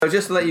So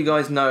just to let you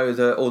guys know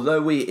that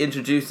although we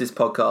introduced this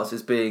podcast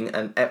as being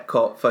an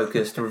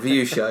Epcot-focused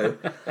review show,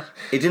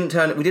 we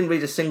didn't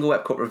read a single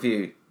Epcot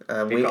review. It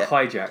got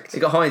hijacked. It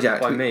got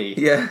hijacked. By me.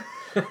 Yeah.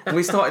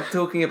 We started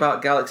talking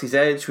about Galaxy's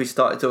Edge, we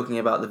started talking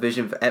about the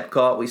vision for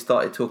Epcot, we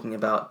started talking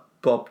about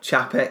Bob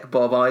Chapek,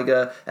 Bob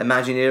Iger,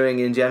 Imagineering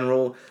in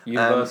general,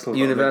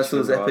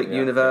 Universal's Epic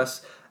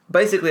Universe.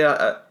 Basically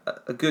a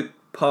good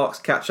parks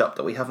catch-up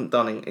that we haven't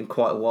done in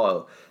quite a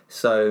while.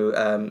 So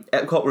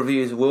Epcot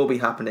reviews will be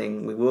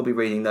happening. We will be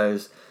reading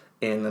those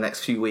in the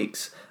next few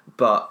weeks.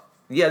 But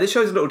yeah, this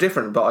show's a little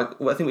different, but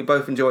I think we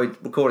both enjoyed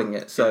recording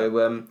it.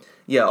 So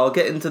I'll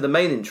get into the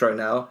main intro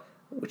now,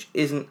 which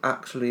isn't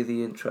actually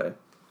the intro.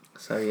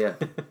 So yeah.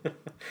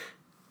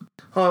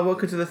 Hi,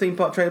 welcome to the Theme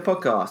Park Trader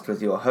Podcast with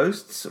your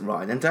hosts,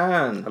 Ryan and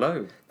Dan.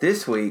 Hello.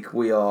 This week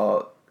we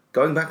are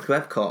going back to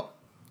Epcot,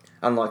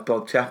 unlike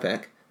Bob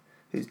Chapek,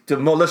 who's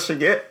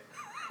demolishing it.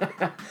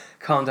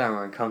 Calm down,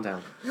 Ryan, calm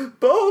down.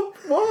 Bob,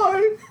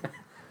 why?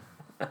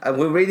 And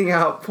we're reading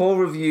out 4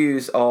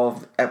 reviews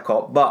of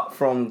Epcot, but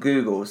from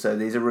Google, so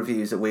these are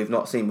reviews that we've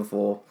not seen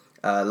before.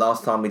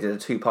 Last time we did a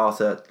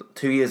 2-parter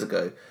 2 years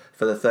ago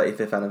for the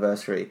 35th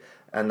anniversary,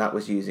 and that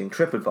was using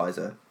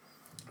TripAdvisor.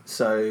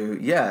 So,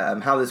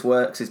 how this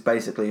works is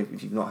basically,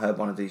 if you've not heard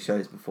one of these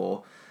shows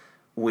before,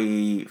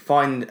 we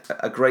find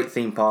a great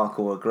theme park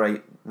or a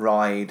great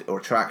ride or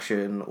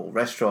attraction or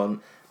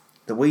restaurant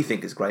that we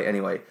think is great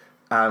anyway,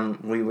 and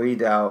we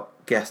read out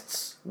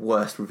guests'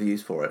 worst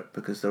reviews for it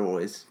because they're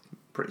always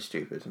pretty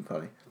stupid and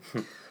funny.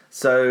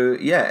 So,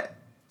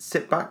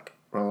 sit back,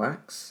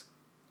 relax,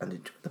 and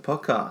enjoy the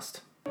podcast.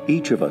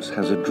 Each of us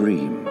has a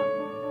dream,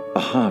 a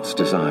heart's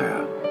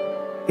desire.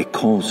 It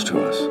calls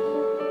to us.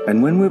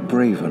 And when we're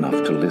brave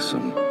enough to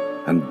listen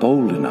and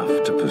bold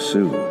enough to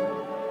pursue,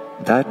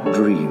 that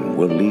dream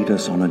will lead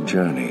us on a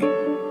journey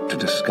to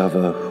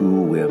discover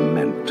who we're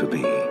meant to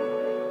be.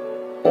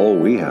 All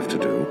we have to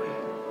do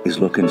is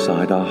look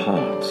inside our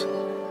hearts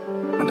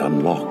and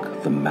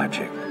unlock the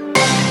magic.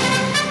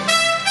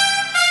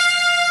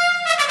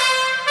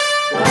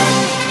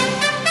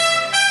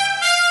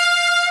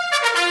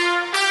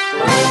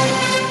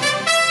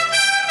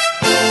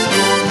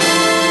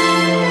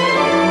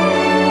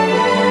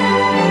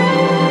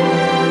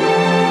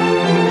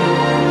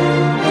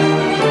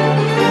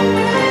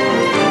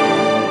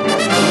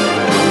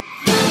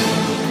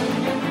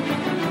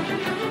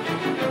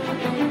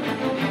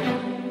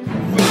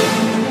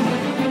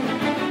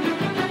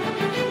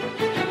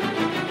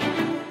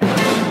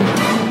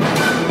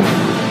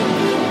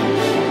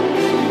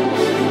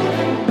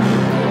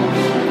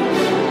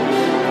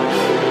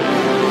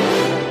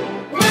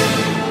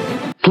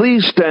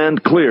 Please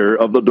stand clear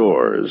of the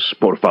doors.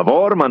 Por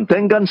favor,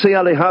 manténganse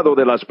alejado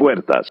de las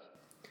puertas.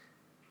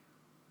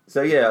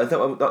 So I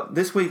thought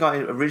this week I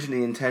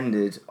originally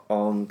intended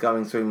on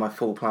going through my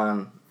full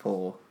plan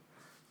for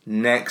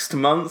next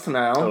month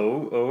now.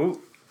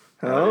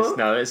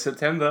 No, it's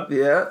September.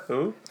 Yeah.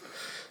 Oh.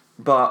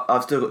 But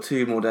I've still got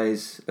 2 more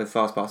days of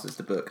Fast Passes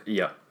to book.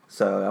 Yeah.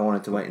 So I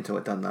wanted to wait until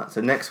I'd done that.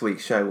 So next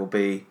week's show will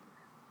be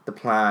the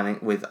plan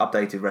with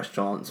updated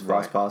restaurants,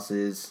 Fast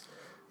Passes,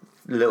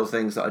 little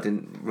things that I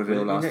didn't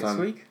reveal last time. Next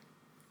week?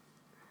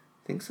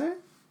 Think so?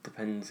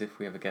 Depends if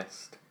we have a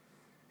guest.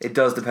 It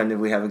does depend if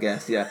we have a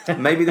guest, yeah.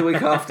 Maybe the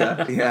week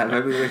after. Yeah,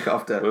 maybe the week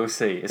after. We'll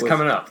see. It's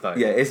coming up, though.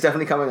 Yeah, it's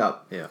definitely coming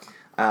up. Yeah.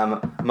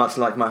 Much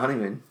like my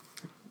honeymoon.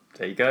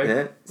 There you go.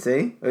 Yeah,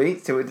 see what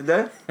we did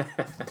there?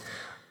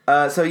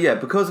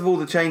 Because of all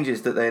the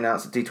changes that they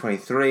announced at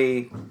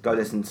D23, go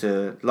listen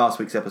to last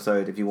week's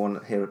episode if you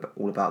want to hear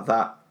all about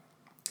that.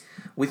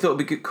 We thought it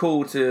would be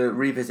cool to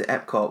revisit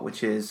Epcot,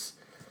 which is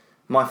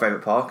my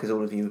favourite park, as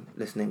all of you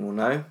listening will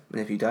know.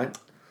 And if you don't,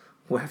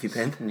 where have you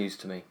been? News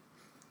to me.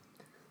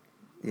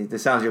 The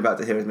sound you're about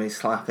to hear is me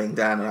slapping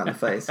Dan around the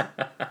face.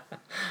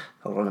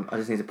 Hold on, I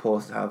just need to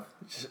pause to have...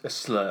 Just a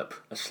slurp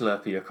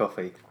of your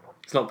coffee.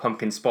 It's not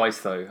pumpkin spice,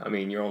 though. I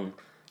mean, you're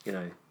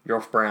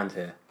off-brand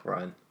here,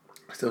 Ryan.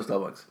 Still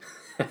Starbucks.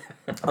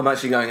 I'm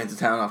actually going into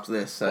town after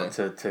this, so...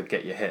 To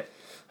get your hit.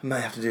 I may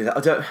have to do that.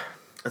 I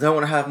don't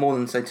want to have more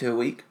than, say, 2 a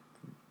week.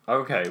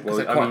 Okay,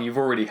 well, I mean, you've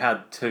already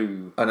had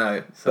 2. I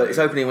know, but it's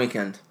opening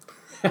weekend.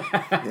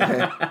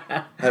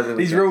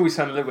 These rules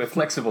sound a little bit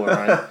flexible,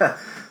 right?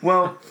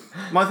 Well,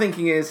 my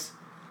thinking is,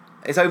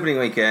 it's opening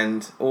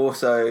weekend,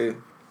 also...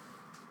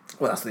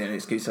 Well, that's the only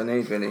excuse I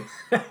need, really.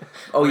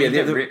 You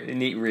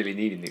don't really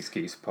need an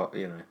excuse, apart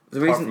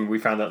from we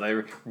found out they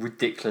were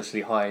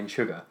ridiculously high in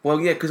sugar. Well,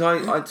 yeah, because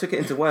I took it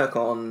into work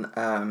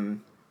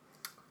on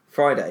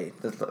Friday,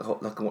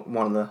 like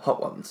one of the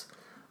hot ones,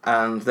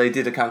 and they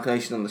did a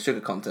calculation on the sugar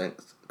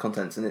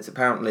contents, and it's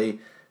apparently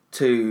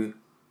 2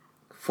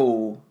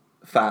 full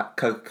fat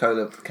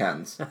Coca-Cola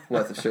cans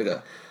worth of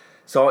sugar.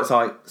 So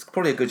it's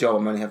probably a good job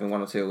I'm only having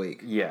 1 or 2 a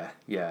week. Yeah.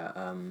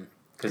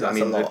 Because I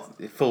mean,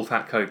 the full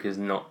fat Coke is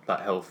not that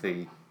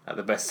healthy at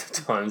the best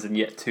of times, and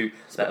yet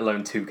let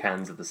alone 2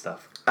 cans of the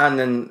stuff. And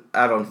then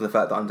add on to the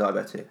fact that I'm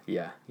diabetic.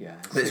 Yeah.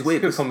 It's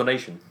weird. It's a good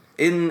combination.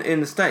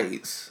 In the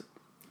States,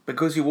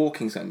 because you're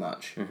walking so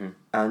much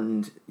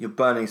and you're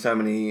burning so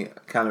many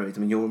calories. I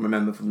mean, you'll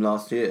remember from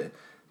last year,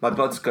 my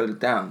blood's go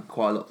down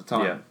quite a lot of the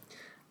time. Yeah.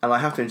 And I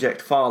have to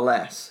inject far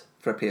less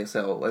for a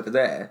PSL over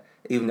there,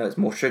 even though it's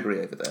more sugary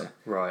over there.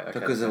 Right, okay.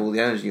 Because of all the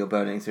energy you're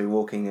burning through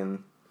walking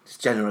and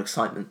just general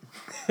excitement.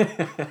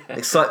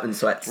 Excitement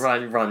sweats.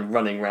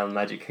 Running around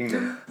Magic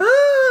Kingdom.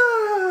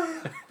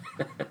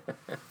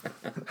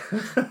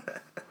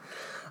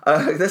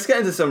 Let's get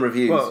into some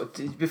reviews. Well,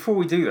 before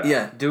we do that,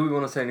 Yeah. do we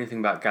want to say anything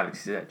about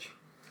Galaxy's Edge?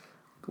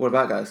 What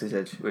about Galaxy's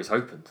Edge? Well, it's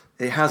opened.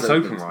 It has It's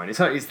opened. open,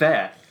 Ryan. It's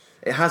there.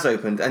 It has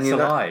opened. And It's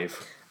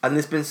alive. And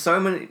there's been so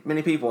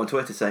many people on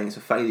Twitter saying it's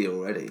a failure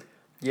already.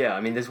 Yeah,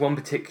 I mean, there's one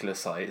particular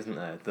site, isn't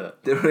there,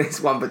 that There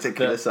is one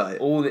particular site.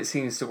 all it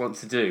seems to want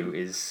to do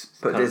is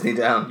Put kind Disney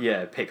down.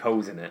 Yeah, pick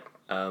holes in it.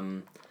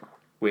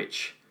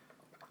 Which,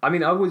 I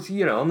mean, I was,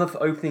 on the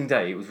opening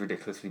day, it was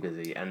ridiculously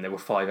busy, and there were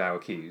 5-hour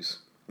queues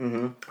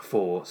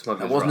for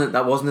Smuggler's Run.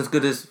 That wasn't as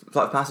good as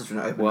Flight of Passage when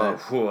it opened. Well,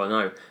 though. I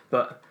know,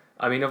 but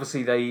I mean,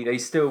 obviously they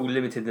still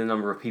limited the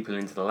number of people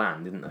into the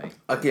land, didn't they?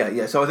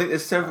 Yeah. So I think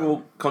there's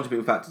several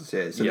contributing factors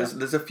here. So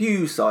there's a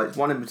few sites,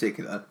 one in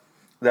particular,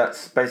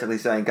 that's basically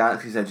saying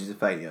Galaxy's Edge is a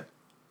failure.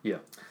 Yeah.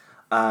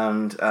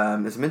 And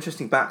there's some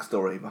interesting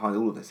backstory behind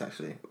all of this,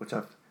 actually, which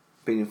I've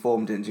been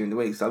informed in during the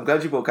week. So I'm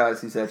glad you brought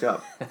Galaxy's Edge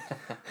up.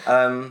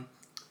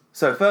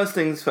 So first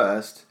things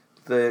first,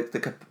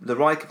 the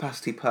ride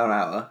capacity per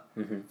hour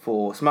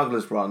for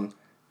Smuggler's Run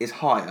is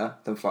higher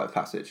than Flight of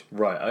Passage.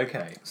 Right.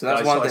 Okay. So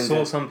that's one thing. I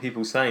saw some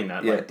people saying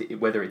that, Yeah. like,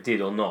 whether it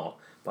did or not,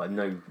 but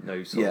no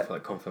sort of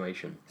like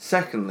confirmation.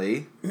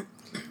 Secondly,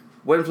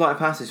 when Flight of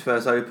Passage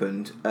first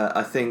opened,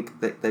 I think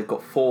they've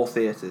got 4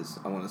 theatres,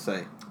 I want to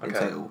say, in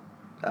total.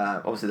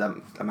 Obviously, they're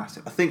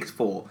massive. I think it's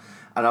 4.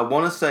 And I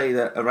want to say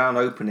that around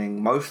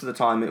opening, most of the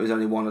time it was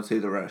only 1 or 2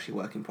 that were actually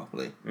working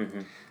properly.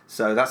 Mm-hmm.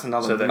 So that's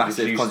another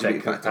massive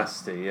contributing factor.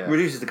 Capacity, yeah.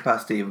 Reduces the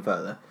capacity even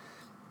further.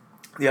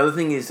 The other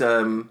thing is,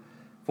 from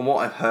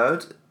what I've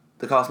heard,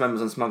 the cast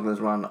members on Smuggler's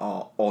Run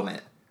are on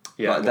it.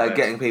 Yeah, like they're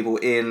getting people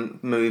in,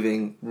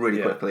 moving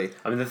really quickly.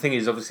 I mean, the thing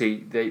is, obviously,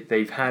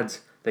 they've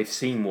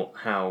seen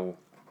how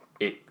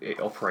it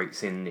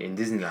operates in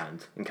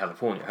Disneyland in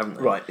California, haven't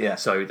they? Right. Yeah.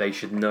 So they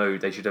should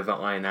have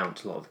ironed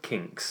out a lot of the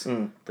kinks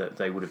that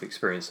they would have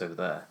experienced over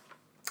there.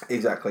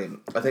 Exactly.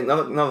 I think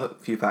another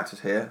few factors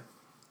here.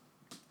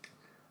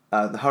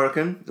 The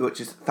hurricane,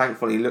 which is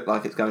thankfully looked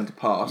like it's going to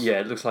pass.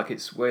 Yeah, it looks like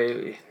it's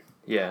where.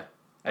 Yeah.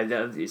 And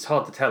it's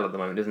hard to tell at the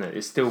moment, isn't it?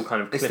 It's still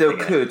kind of. It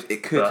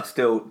could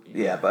still,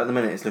 but at the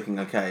minute it's looking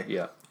okay.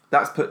 Yeah.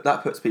 That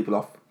puts people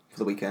off for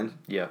the weekend.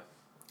 Yeah.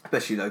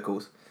 Especially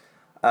locals.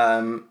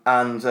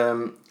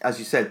 As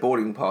you said,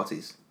 boarding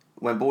parties.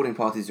 When boarding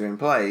parties are in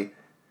play,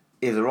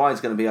 if the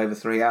ride's going to be over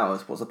 3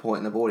 hours, what's the point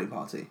in the boarding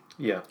party?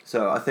 Yeah.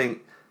 So I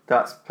think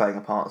that's playing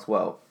a part as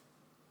well.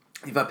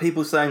 You've had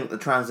people saying that the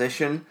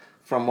transition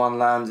from one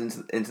land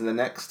into the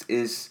next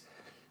is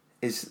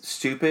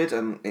stupid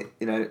and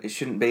it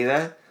shouldn't be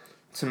there.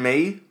 To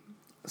me,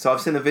 so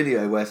I've seen a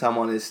video where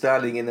someone is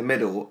standing in the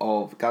middle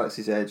of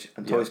Galaxy's Edge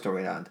and Toy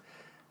Story Land,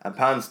 and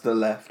pans to the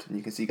left and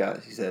you can see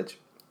Galaxy's Edge,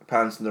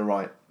 pans to the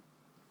right,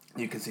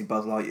 you can see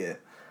Buzz Lightyear,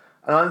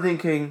 and I'm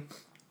thinking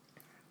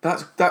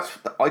that's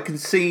I can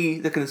see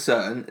the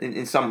concern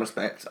in some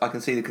respects. I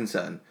can see the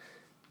concern,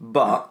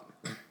 but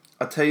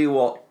I tell you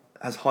what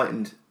has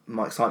heightened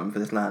my excitement for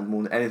this land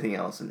more than anything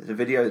else, and it's a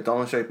video that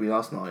Donald showed me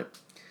last night.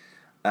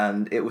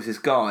 And it was this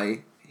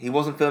guy, he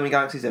wasn't filming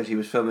Galaxy's Edge, he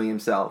was filming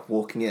himself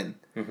walking in.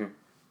 Mm-hmm.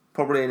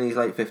 Probably in his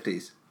late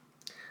 50s.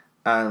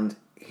 And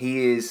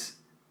he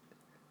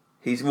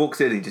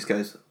walks in and he just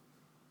goes,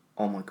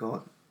 oh my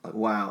God, like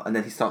wow. And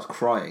then he starts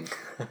crying.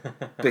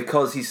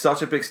 Because he's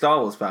such a big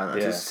Star Wars fan.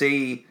 And to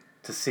see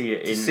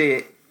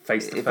it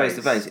face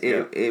to face.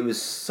 It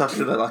was such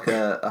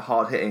a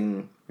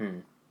hard-hitting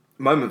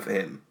moment for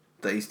him.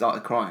 That he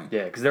started crying.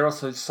 Yeah, because there are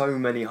so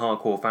many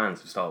hardcore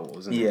fans of Star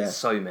Wars, and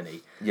so many.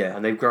 Yeah.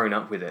 And they've grown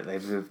up with it.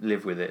 They've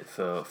lived with it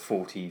for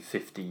 40,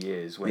 50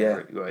 years.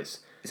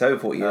 It's over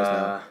 40 years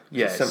now.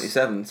 Yeah. It's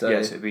 77, so...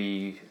 Yes, it'd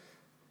be...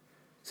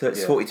 So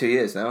it's 42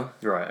 years now.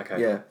 Right,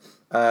 okay. Yeah.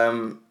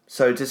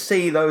 So to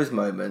see those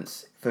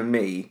moments, for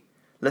me,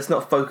 let's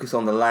not focus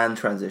on the land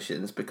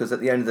transitions, because at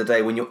the end of the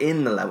day, when you're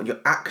in the land, when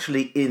you're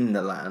actually in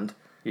the land...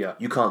 Yeah,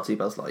 you can't see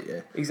Buzz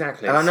Lightyear.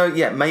 Exactly. And I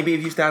know, maybe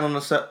if you stand on a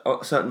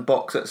certain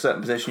box at a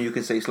certain position, you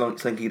can see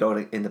Slinky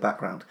Dog in the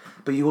background.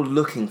 But you're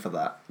looking for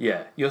that.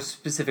 Yeah, you're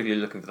specifically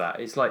looking for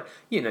that. It's like,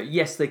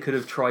 yes, they could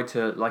have tried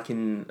to, like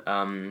in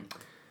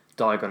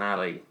Diagon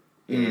Alley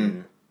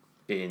in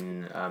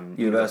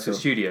Universal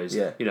Studios.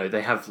 Yeah.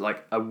 They have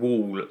like a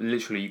wall,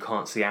 literally you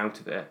can't see out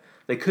of it.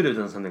 They could have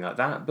done something like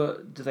that,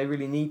 but do they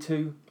really need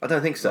to? I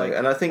don't think so.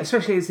 And I think...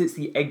 Especially as it's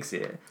the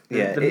exit.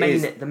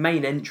 The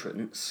main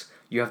entrance...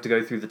 You have to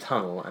go through the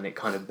tunnel, and it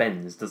kind of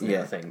bends, doesn't it?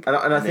 I think. And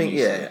I think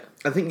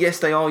I think yes,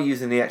 they are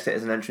using the exit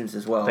as an entrance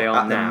as well. They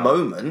are now. The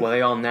moment. Well,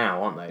 they are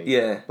now, aren't they?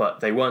 Yeah. But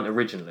they weren't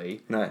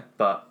originally. No.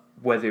 But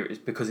whether it's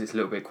because it's a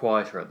little bit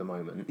quieter at the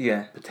moment.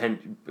 Yeah.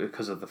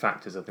 Because of the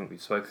factors I think we've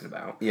spoken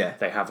about. Yeah.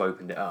 They have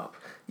opened it up.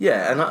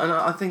 Yeah, and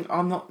I think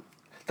I'm not.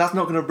 that's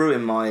not going to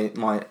ruin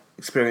my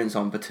experience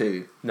on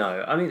Batuu.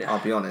 No, I mean, I'll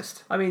be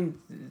honest. I mean,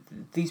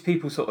 these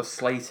people sort of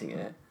slating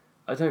it.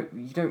 Why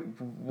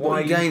what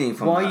are you gaining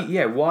from that?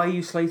 Yeah, why are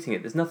you slating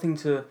it? There's nothing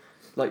to,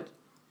 like,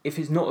 if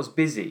it's not as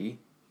busy,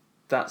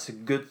 that's a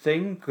good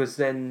thing, because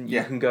then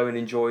you can go and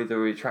enjoy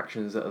the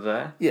attractions that are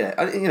there. Yeah,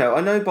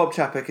 I know Bob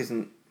Chapek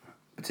isn't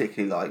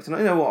particularly liked, and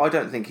you know what, I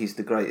don't think he's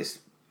the greatest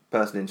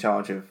person in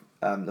charge of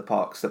the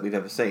parks that we've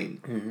ever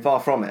seen. Mm-hmm. Far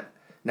from it.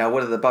 Now,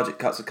 whether the budget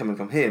cuts are coming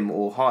from him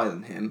or higher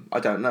than him, I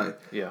don't know.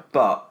 Yeah.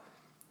 But,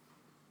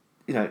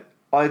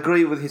 I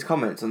agree with his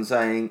comments on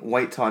saying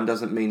wait time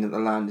doesn't mean that the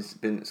land has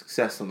been a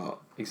success or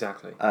not.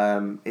 Exactly.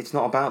 It's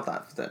not about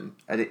that for them.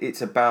 And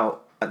it's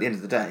about, at the end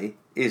of the day,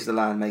 is the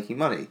land making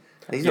money?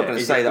 And he's not going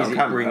to say that on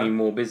camera. Is it bringing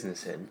more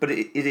business in? But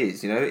it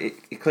is,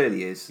 it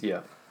clearly is.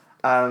 Yeah.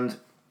 And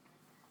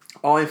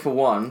I, for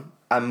one,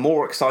 am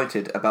more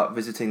excited about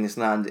visiting this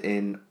land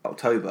in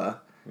October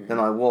than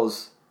I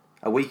was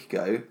a week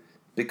ago,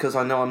 because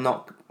I know I'm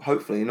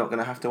hopefully not going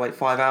to have to wait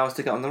 5 hours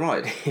to get on the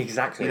ride.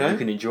 Exactly. You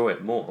can enjoy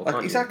it more,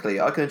 can't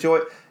exactly. I can enjoy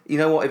it. You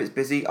know what? If it's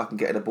busy, I can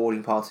get at a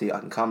boarding party. I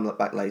can come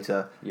back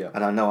later. Yeah.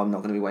 And I know I'm not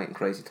going to be waiting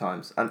crazy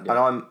times. And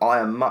I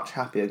am much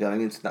happier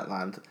going into that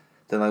land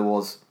than I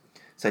was,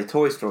 say,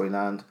 Toy Story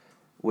Land,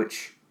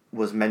 which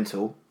was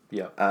mental.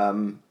 Yeah.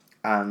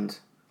 And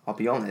I'll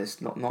be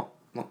honest, not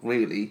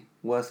really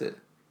worth it.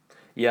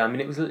 Yeah, I mean,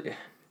 it was.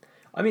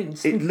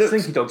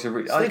 Slinky Dog's a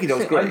really. Slinky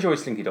Dog's great. I enjoy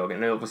Slinky Dog,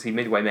 and obviously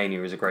Midway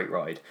Mania is a great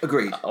ride.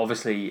 Agreed.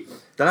 Obviously,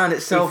 the land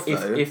itself,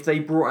 though, if they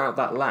brought out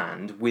that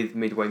land with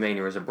Midway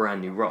Mania as a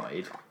brand new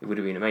ride, it would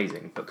have been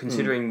amazing. But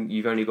considering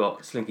you've only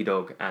got Slinky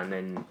Dog and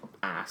then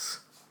Ass,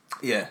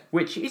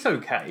 which is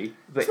okay,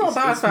 but it's not a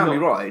bad family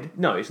ride.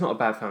 No, it's not a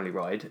bad family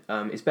ride.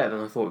 It's better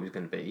than I thought it was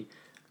going to be,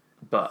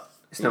 but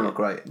it's still not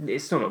great.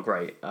 It's still not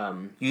great.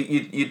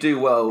 You do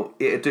well.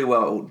 It'd do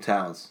well at Alton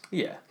Towers.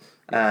 Yeah.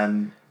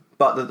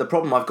 But the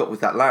problem I've got with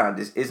that land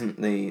isn't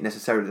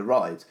necessarily the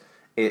rides.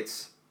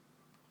 It's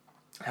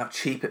how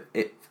cheap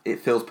it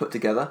feels put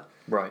together.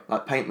 Right.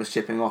 Like paint was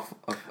chipping off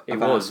of it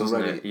was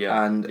already. Wasn't it?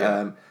 Yeah.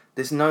 And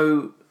there's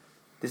no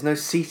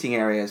seating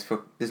areas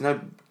for.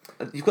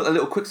 You've got a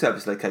little quick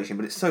service location,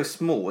 but it's so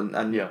small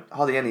and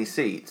hardly any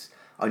seats.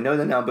 I know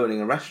they're now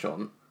building a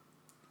restaurant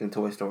in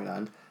Toy Story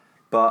Land,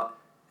 but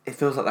it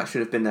feels like that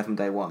should have been there from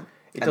day one.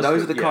 And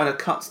those are the kind of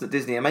cuts that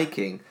Disney are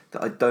making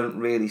that I don't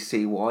really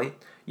see why.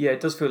 Yeah,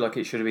 it does feel like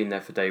it should have been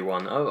there for day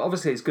one.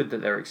 Obviously, it's good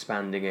that they're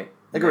expanding it.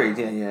 Agreed,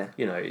 yeah.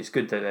 It's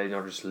good that they're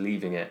not just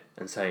leaving it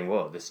and saying,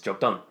 well, this job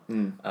done.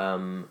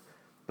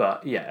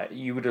 But, yeah,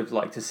 you would have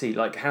liked to see,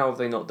 like, how have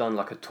they not done,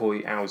 like,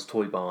 Owl's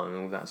Toy Barn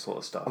and all that sort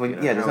of stuff? I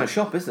mean, there's no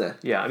shop, is there?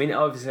 Yeah, I mean,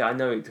 obviously, I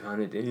know it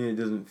kind of it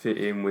doesn't fit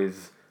in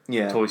with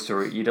Toy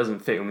Story. It doesn't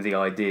fit in with the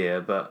idea,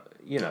 but...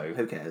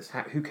 who cares?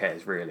 Who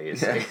cares, really?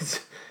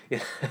 It's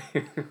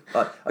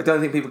I don't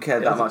think people care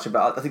that much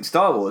about. I think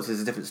Star Wars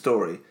is a different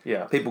story.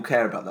 Yeah, people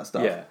care about that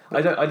stuff. Yeah,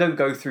 I don't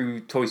go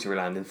through Toy Story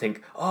Land and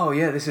think, oh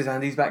yeah, this is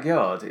Andy's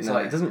backyard. It's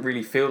like it doesn't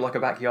really feel like a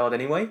backyard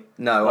anyway.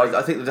 No,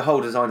 I think the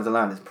whole design of the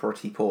land is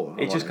pretty poor.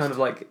 It's just kind of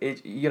like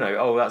it.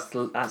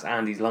 That's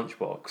Andy's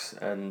lunchbox,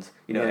 and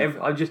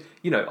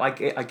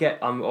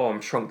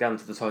I'm shrunk down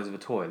to the size of a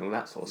toy and all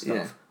that sort of stuff.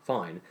 Yeah.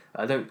 Fine.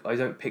 I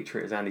don't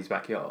picture it as Andy's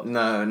backyard.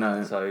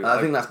 No. So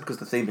I think that's because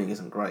the theming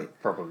isn't great.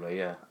 Probably,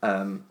 yeah.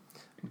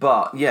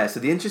 But yeah, so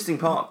the interesting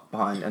part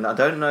behind, and I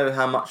don't know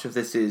how much of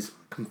this is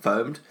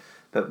confirmed,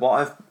 but what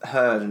I've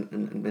heard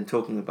and been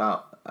talking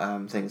about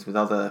things with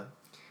other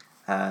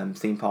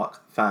theme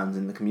park fans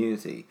in the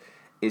community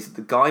is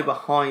the guy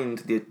behind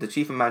the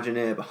chief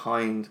Imagineer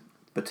behind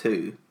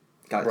Batuu,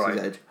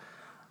 Galaxy's Edge,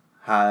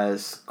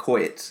 has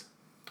quit.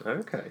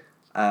 Okay.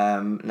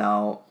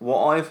 Now,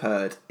 what I've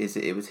heard is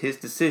that it was his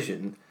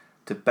decision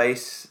to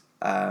base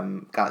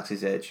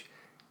Galaxy's Edge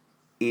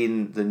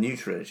in the new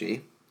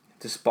trilogy,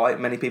 despite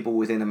many people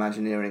within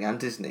Imagineering and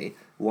Disney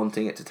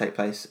wanting it to take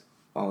place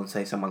on,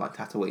 say, someone like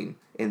Tatooine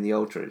in the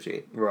old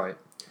trilogy. Right.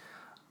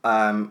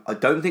 I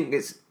don't think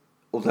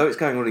although it's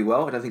going really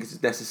well, I don't think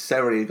it's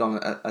necessarily gone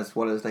as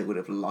well as they would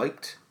have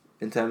liked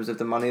in terms of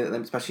the money that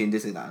them, especially in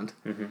Disneyland.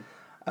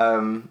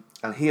 Mm-hmm.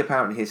 And he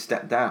apparently has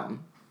stepped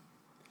down.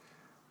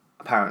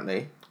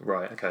 Apparently.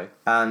 Right, okay.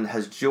 And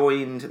has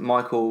joined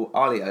Michael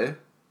Alio?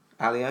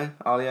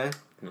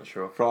 Not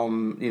sure.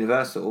 From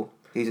Universal.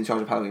 He's in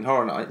charge of Halloween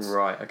Horror Nights.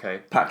 Right,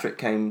 okay. Patrick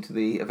came to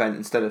the event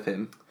instead of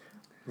him.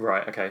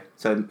 Right, okay.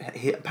 So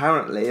he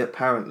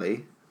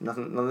apparently,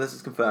 none of this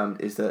is confirmed,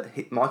 is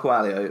that Michael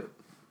Alio,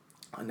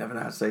 I never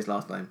know how to say his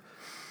last name,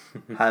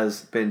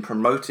 has been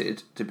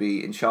promoted to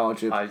be in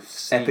charge of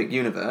Epic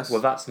Universe. Well,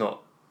 that's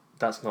not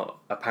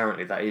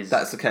apparently that is...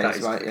 That's the case, that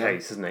is right? the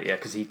case, isn't it? Yeah,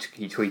 because he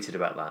tweeted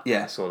about that.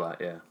 Yeah. I saw that,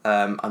 yeah.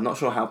 I'm not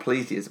sure how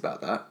pleased he is about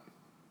that.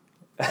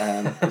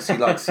 Because he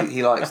likes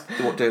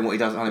doing what he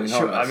does at Halloween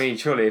Horror Nights. I mean,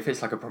 surely if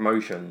it's like a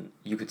promotion,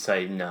 you could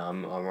say, no,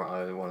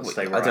 I want to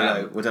stay where I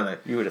am. We don't know.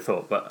 You would have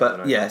thought, but I don't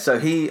know. Yeah, so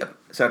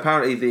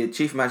apparently the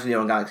chief Imagineer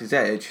on Galaxy's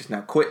Edge has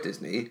now quit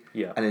Disney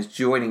and is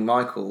joining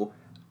Michael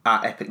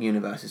at Epic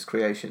Universe's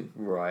creation.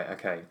 Right,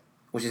 okay.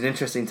 Which is an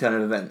interesting turn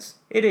of events.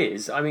 It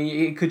is. I mean,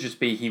 it could just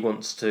be he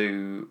wants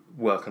to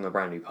work on a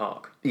brand new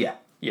park. Yeah.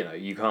 You know,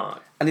 you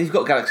can't. And you've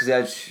got Galaxy's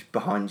Edge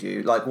behind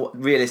you. Like, what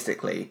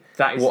realistically,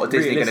 what are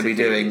Disney going to be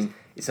doing?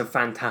 It's a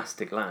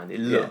fantastic land. It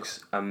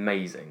looks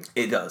amazing.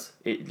 It does.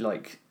 It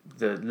like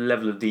the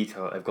level of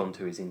detail they've gone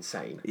to is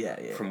insane.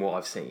 Yeah. From what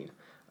I've seen,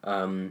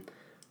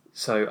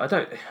 so I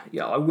don't.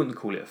 Yeah, I wouldn't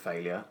call it a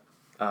failure.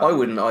 I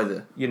wouldn't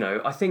either. You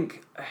know, I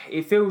think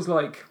it feels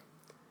like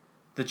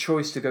the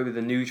choice to go with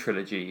the new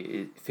trilogy.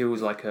 It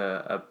feels like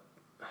a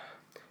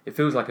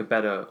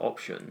better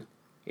option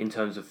in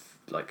terms of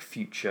like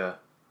future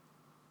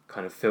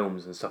kind of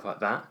films and stuff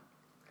like that.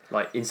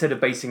 Like instead of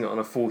basing it on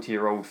a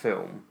 40-year-old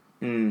film,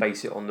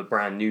 base it on the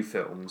brand new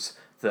films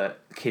that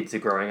kids are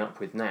growing up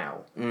with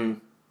now.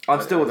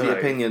 I'm still of the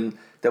opinion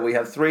that we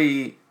have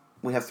three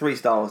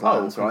Star Wars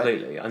lands, right?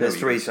 Completely. I know there's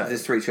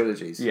three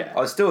trilogies. Yeah. I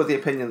was still of the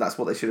opinion that's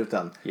what they should have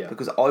done. Yeah.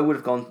 Because I would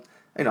have gone,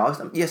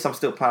 yes, I'm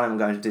still planning on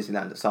going to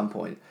Disneyland at some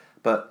point,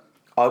 but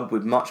I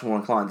would be much more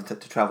inclined to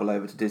travel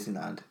over to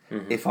Disneyland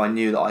if I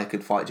knew that I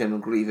could fight General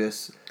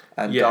Grievous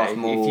and Darth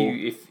Maul.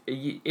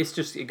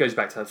 It goes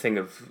back to that thing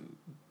of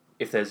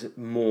if there's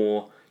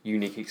more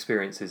unique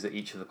experiences at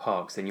each of the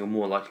parks, then you're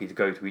more likely to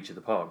go to each of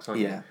the parks, aren't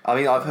you? Yeah. I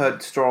mean, I've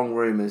heard strong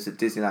rumours that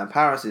Disneyland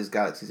Paris'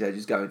 Galaxy's Edge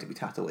is going to be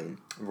Tatooine.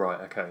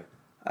 Right, okay.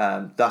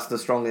 That's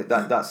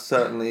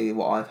certainly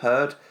what I've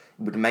heard. It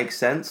would make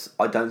sense.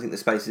 I don't think the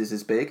space is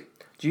as big.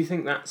 Do you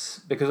think that's...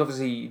 Because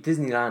obviously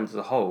Disneyland as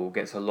a whole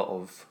gets a lot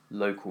of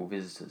local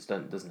visitors,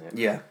 doesn't it?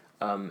 Yeah.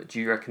 Do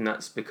you reckon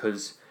that's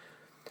because...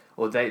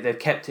 Or they've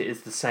kept it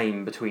as the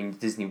same between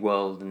Disney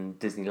World and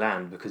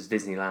Disneyland because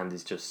Disneyland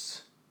is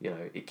just...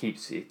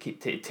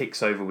 it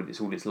ticks over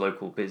with all its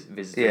local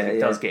visitors. It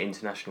does get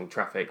international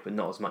traffic, but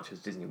not as much as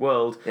Disney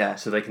World. Yeah.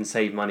 So they can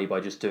save money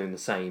by just doing the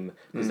same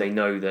because they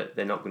know that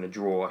they're not going to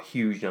draw a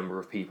huge number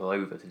of people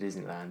over to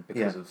Disneyland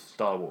because of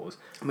Star Wars.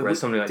 Whereas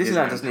something like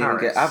Disneyland doesn't even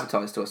get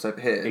advertised to us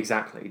over here.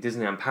 Exactly.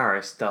 Disneyland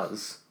Paris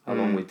does,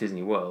 along with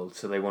Disney World.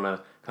 So they want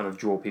to kind of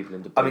draw people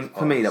into both parks.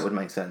 For me, that would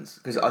make sense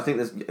because I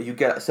think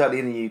certainly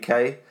in the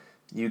UK,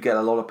 you get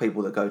a lot of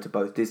people that go to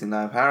both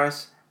Disneyland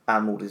Paris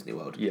and Walt Disney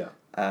World. Yeah.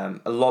 A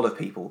lot of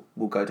people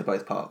will go to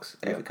both parks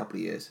every couple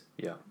of years.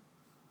 Yeah.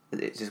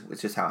 It's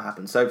just how it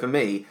happens. So for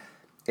me,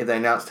 if they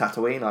announce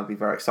Tatooine, I'd be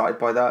very excited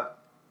by that.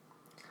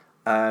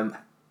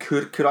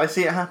 Could I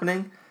see it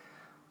happening?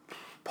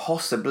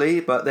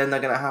 Possibly, but then they're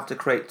going to have to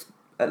create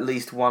at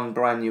least one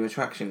brand new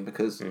attraction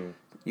because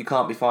you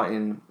can't be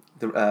fighting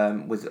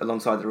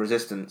alongside the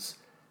Resistance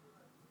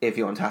if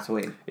you're on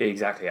Tatooine.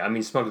 Exactly. I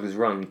mean, Smuggler's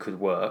Run could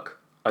work.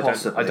 I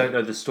don't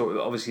know the story.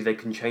 Obviously, they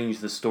can change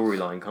the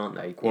storyline, can't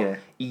they? Quite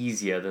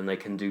easier than they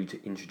can do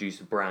to introduce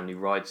a brand new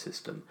ride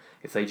system.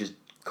 If they just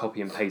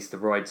copy and paste the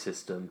ride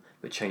system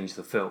but change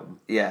the film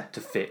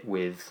to fit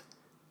with...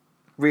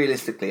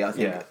 Realistically, I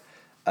think...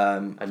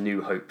 a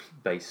New Hope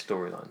based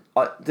storyline.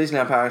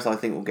 Disneyland Paris, I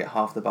think, will get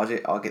half the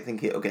budget. I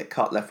think it'll get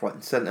cut left, right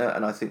and centre,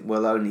 and I think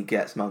we'll only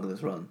get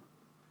Smuggler's Run.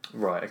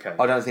 Right, okay.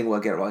 I don't think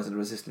we'll get Rise of the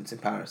Resistance in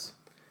Paris.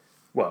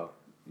 Well...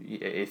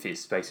 If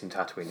it's based in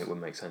Tatooine, it wouldn't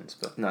make sense.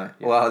 But no,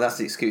 well, that's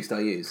the excuse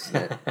they use.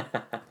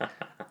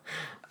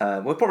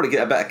 We'll probably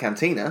get a better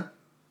cantina.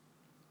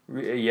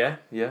 Yeah.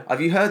 Have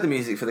you heard the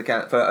music for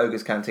for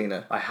Ogre's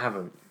Cantina? I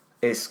haven't.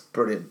 It's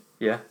brilliant.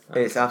 Yeah,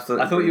 it's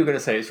absolutely. I thought you were going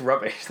to say it's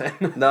rubbish. Then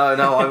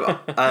no,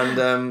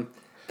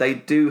 they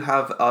do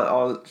have.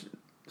 I'll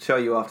show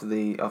you after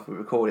we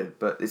recorded,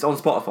 but it's on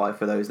Spotify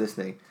for those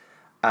listening,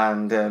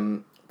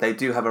 and they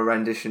do have a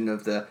rendition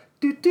of the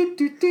do do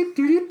do do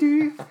do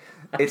do.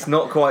 It's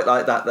not quite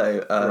like that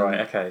though.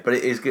 Right, okay. But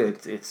it is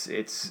good.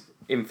 It's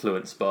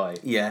influenced by...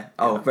 Yeah.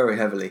 Oh, very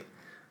heavily.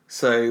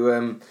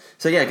 So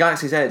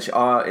Galaxy's Edge it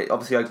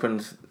obviously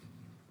opened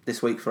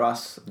this week for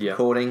us,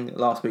 recording,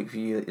 last week for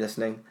you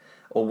listening,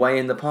 or way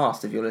in the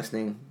past if you're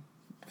listening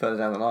further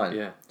down the line.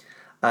 Yeah.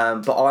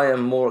 But I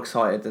am more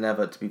excited than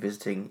ever to be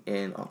visiting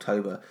in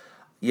October.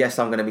 Yes,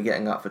 I'm going to be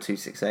getting up for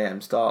 2:06 a.m.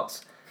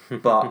 starts,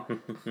 but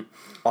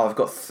I've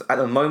got... at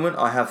the moment,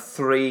 I have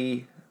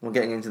 3... We're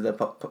getting into the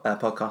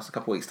podcast a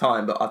couple of weeks'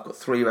 time, but I've got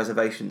 3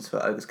 reservations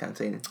for Ogre's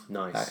Cantina.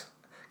 Nice.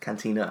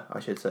 Cantina, I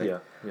should say.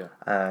 Yeah.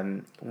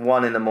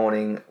 One in the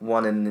morning,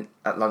 one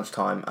at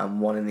lunchtime,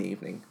 and one in the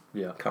evening.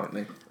 Yeah.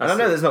 Currently. And I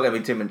know there's not going to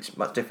be too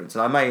much difference,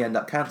 and I may end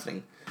up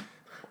cancelling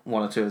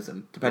one or two of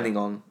them, depending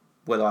on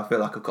whether I feel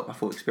like I've got my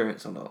full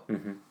experience or not.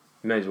 Mm-hmm. You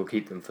may as well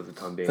keep them for the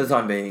time being. For the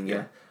time being,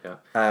 yeah. Yeah.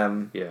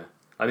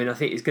 I mean, I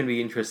think it's going to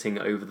be interesting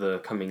over the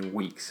coming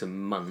weeks and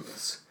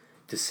months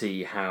to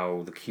see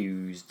how the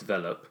queues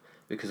develop,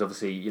 because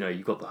obviously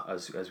you've got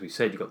as we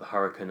said, you've got the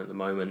hurricane at the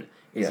moment.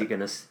 Is it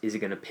going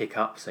to pick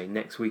up say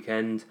next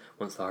weekend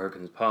once the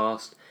hurricane's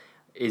passed?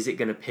 Is it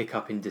going to pick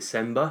up in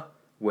December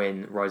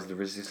when Rise of the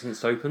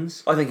Resistance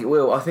opens? I think it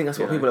will. I think that's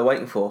what people are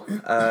waiting for.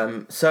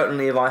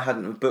 Certainly, if I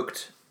hadn't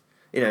booked,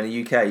 in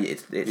the UK,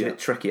 it's a bit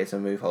trickier to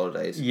move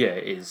holidays. Yeah,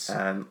 it is.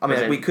 I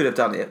mean, we could have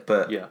done it,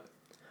 but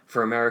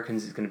for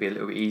Americans, it's going to be a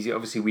little bit easier.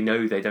 Obviously, we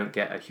know they don't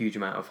get a huge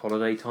amount of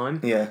holiday time.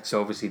 Yeah. So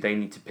obviously, they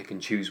need to pick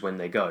and choose when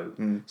they go.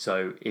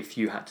 So if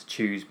you had to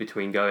choose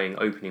between going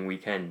opening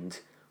weekend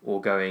or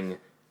going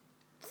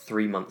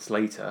 3 months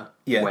later,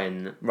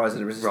 when Rise of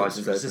the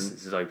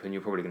Resistance is open,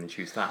 you're probably going to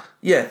choose that.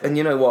 Yeah, and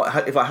you know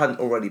what? If I hadn't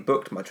already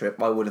booked my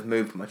trip, I would have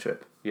moved my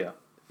trip. Yeah.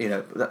 You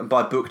know,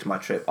 by booked my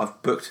trip, I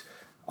booked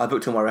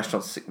all my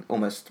restaurants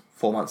almost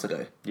 4 months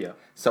ago. Yeah.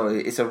 So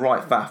it's a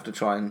right faff to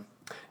try and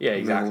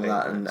exactly all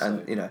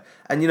that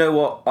and you know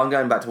what? I'm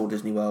going back to Walt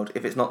Disney World.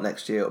 If it's not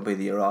next year, it'll be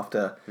the year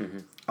after.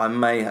 I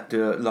may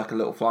do a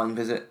little flying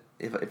visit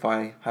if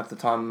I have the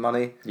time and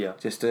money. Yeah.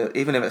 Just to,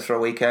 even if it's for a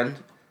weekend,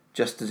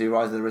 just to do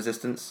Rise of the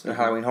Resistance and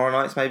Halloween Horror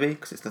Nights maybe,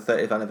 because it's the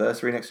 30th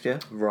anniversary next year.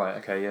 Right.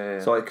 Okay. Yeah.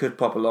 So I could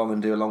pop along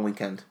and do a long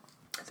weekend.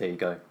 There you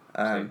go.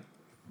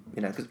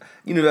 You know, because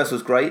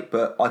Universal's great,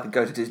 but I could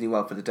go to Disney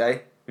World for the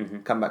day,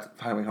 come back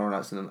to Halloween Horror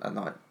Nights at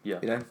night. Yeah.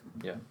 You know.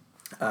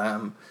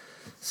 Yeah.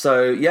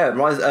 So yeah,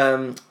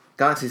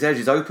 Galaxy's Edge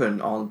is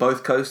open on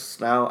both coasts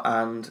now,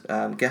 and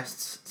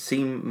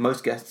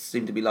most guests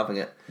seem to be loving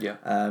it. Yeah.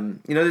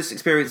 You know, there's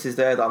experiences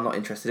there that I'm not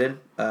interested in.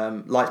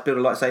 Build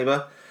a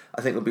lightsaber,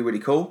 I think would be really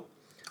cool,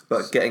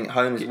 but getting it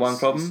home is one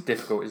problem. It's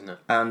difficult, isn't it?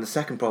 And the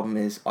second problem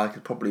is I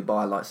could probably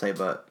buy a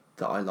lightsaber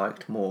that I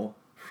liked more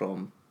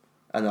from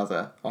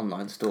another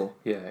online store.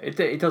 Yeah,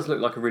 it does look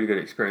like a really good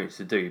experience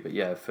to do, but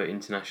yeah, for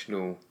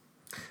international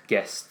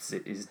guests,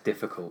 it is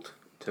difficult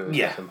to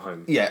get them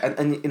home. Yeah,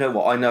 and you know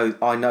what?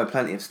 I know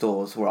plenty of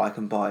stores where I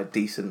can buy a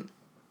decent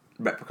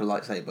replica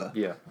lightsaber.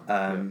 Yeah.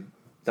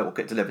 That will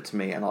get delivered to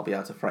me, and I'll be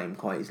able to frame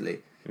quite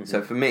easily.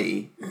 So for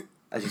me,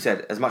 as you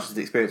said, as much as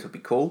the experience would be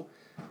cool,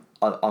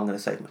 I'm going to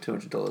save my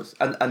 $200.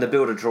 And the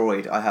builder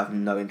droid, I have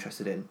no interest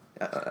in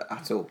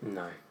at all.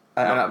 No.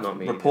 Not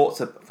me.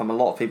 Reports from a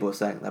lot of people are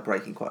saying they're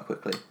breaking quite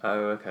quickly.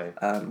 Oh, okay.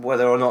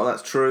 Whether or not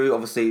that's true,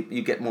 obviously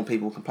you get more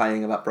people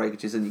complaining about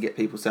breakages, and you get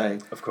people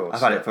saying, "Of course,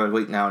 I've had it for a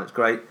week now and it's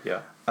great."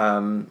 Yeah.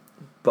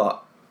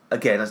 But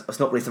again, it's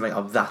not really something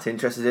I'm that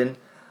interested in.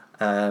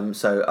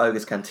 So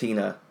Ogre's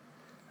Cantina,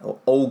 or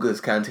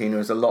Olga's Cantina,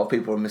 as a lot of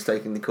people are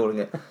mistakenly calling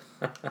it.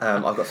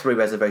 I've got 3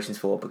 reservations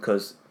for,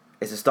 because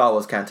it's a Star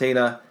Wars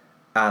cantina,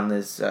 and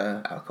there's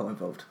alcohol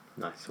involved.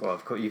 Nice. Well,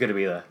 of course, you're going to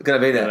be there.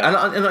 Going to be there,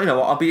 and you know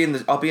what? I'll be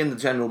in the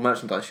general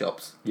merchandise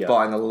shops,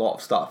 buying a lot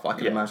of stuff. I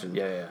can imagine.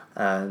 Yeah.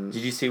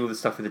 Did you see all the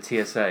stuff with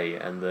the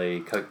TSA and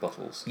the Coke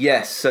bottles?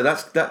 Yes. So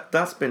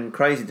that's been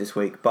crazy this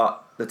week,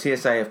 but the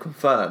TSA have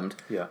confirmed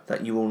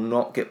that you will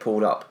not get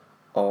pulled up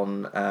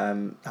on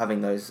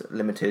having those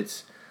limited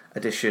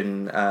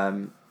edition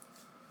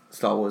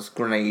Star Wars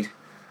grenade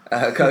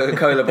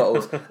Coca-Cola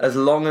bottles, as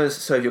long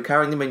as if you're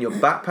carrying them in your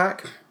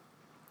backpack,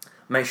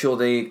 make sure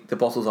the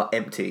bottles are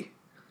empty.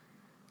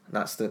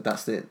 That's the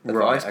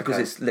advice, because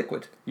it's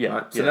liquid. Yeah.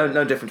 Right? So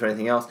no different to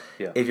anything else.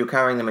 Yeah. If you're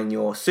carrying them in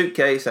your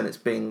suitcase and it's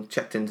being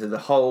checked into the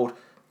hold,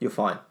 you're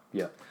fine.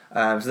 Yeah.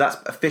 So that's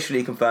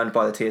officially confirmed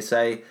by the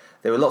TSA.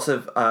 There were lots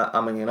of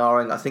umming and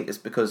ahhing. I think it's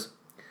because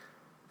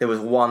there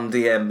was one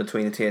DM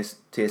between the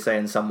TSA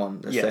and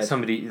someone that said...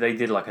 somebody, they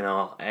did like an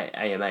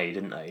AMA,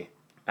 didn't they?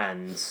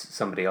 And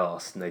somebody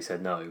asked and they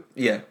said no.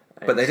 Yeah.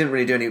 But they didn't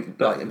really do any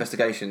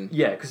investigation.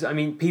 Yeah, because I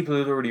mean, people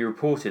had already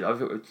reported.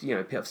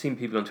 I've seen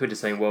people on Twitter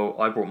saying, "Well,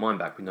 I brought mine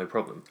back with no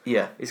problem."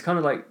 Yeah, it's kind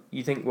of like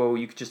you think, well,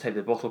 you could just take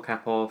the bottle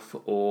cap off,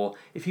 or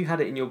if you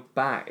had it in your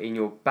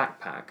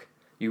backpack,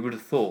 you would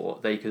have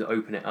thought they could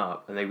open it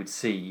up and they would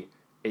see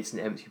it's an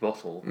empty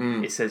bottle.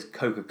 It says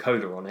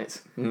Coca-Cola on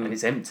it, and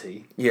it's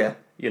empty. Yeah,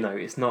 you know,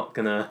 it's not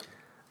gonna.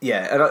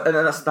 Yeah, and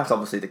that's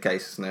obviously the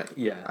case, isn't it?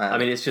 Yeah, I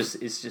mean, it's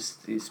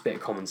a bit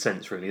of common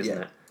sense, really,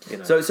 isn't it? You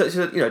know? So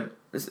you know,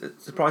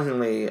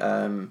 surprisingly,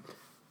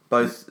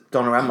 both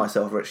Donna and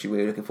myself are actually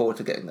really looking forward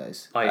to getting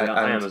those. I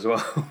am as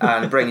well,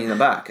 and bringing them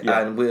back.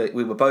 Yeah. And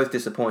we were both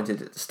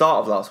disappointed at the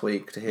start of last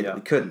week to hear that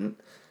we couldn't,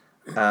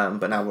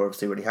 but now we're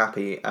obviously really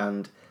happy.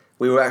 And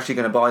we were actually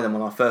going to buy them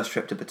on our first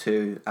trip to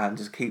Batu and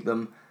just keep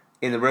them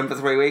in the room for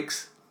 3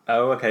 weeks.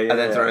 Oh, okay, and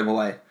then throw them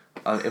away.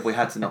 If we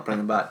had to not bring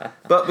them back,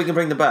 but we can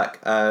bring them back,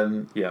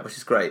 which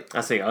is great.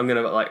 That's the thing. I'm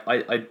gonna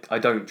I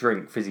don't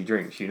drink fizzy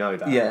drinks, you know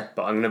that. Yeah.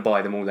 But I'm gonna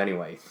buy them all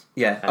anyway.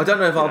 Yeah, I don't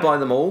know if I'll buy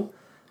them all.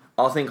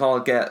 I think I'll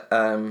get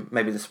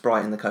maybe the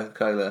Sprite and the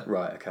Coca-Cola.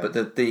 Right. Okay.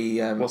 But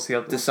the what's the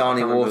other?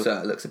 Dasani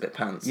water looks a bit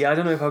pants. Yeah, I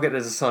don't know if I'll get the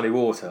Dasani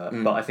water,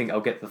 but I think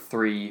I'll get the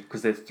 3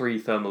 because there's 3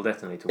 thermal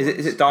detonator ones.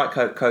 Is it Diet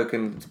Coke, Coke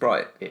and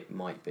Sprite? It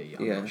might be.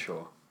 I'm not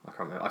sure. I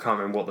can't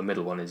remember what the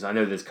middle one is. I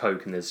know there's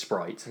Coke and there's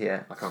Sprite.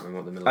 Yeah. I can't remember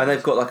what the middle one is. And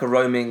they've got like a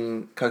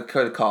roaming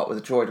Coca-Cola cart with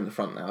a droid in the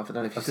front now. I don't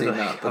know if you've seen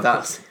that, but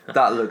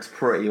that looks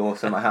pretty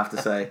awesome, I have to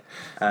say.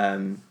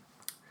 That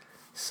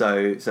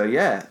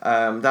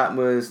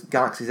was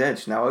Galaxy's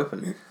Edge, now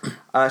open.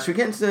 Should we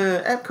get into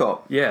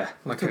Epcot? Yeah,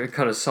 I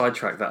kind of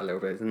sidetracked that a little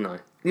bit, didn't I?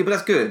 Yeah, but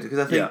that's good, because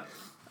I think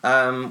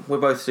we're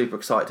both super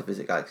excited to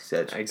visit Galaxy's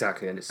Edge.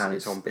 Exactly, and it's on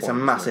point. It's a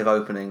massive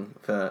opening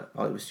for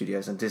Hollywood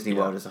Studios and Disney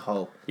World as a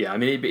whole. Yeah, I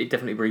mean, it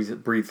definitely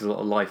breathes a lot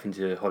of life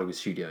into Hollywood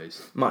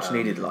Studios. Much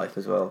needed life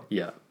as well.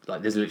 Yeah,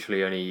 like there's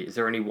literally is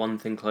there only one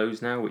thing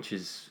closed now, which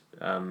is...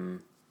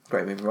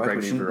 Great movie ride,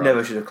 which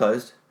never should have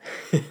closed.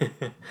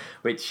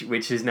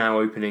 which is now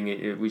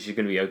opening, which is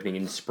going to be opening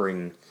in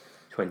spring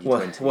 2020.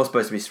 Well, it was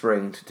supposed to be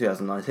spring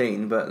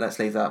 2019, but let's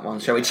leave that one.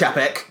 Shall we,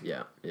 Chapek?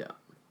 Yeah.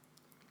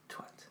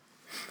 Twat.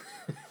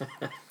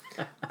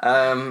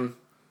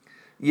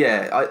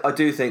 Yeah, I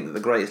do think that the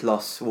greatest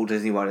loss Walt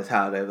Disney World has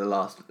had over the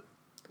last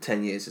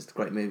 10 years is the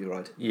Great Movie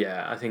Ride.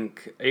 Yeah, I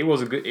think it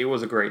was a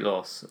great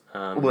loss.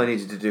 All they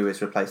needed to do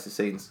is replace the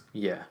scenes.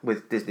 Yeah.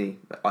 With Disney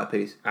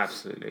IPs.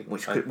 Absolutely.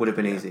 Which would have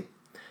been easy.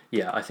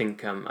 Yeah, I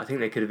think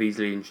they could have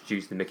easily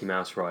introduced the Mickey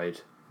Mouse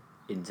ride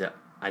into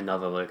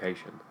another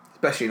location.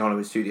 Especially in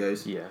Hollywood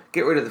Studios. Yeah.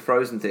 Get rid of the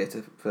Frozen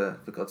Theatre, for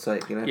God's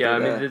sake. You know. Yeah, I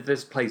mean,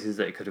 there's places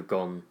that it could have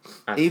gone.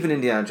 Even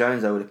Indiana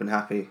Jones, I would have been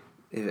happy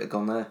if it had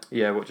gone there.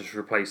 Yeah,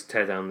 just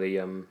tear down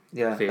the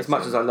theatre. As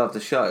much as I love the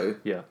show.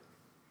 Yeah.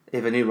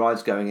 If a new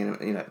ride's going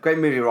in, Great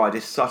Movie Ride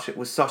was such an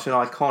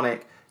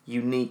iconic,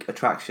 unique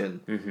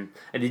attraction. Mm-hmm.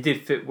 And it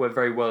did fit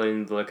very well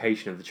in the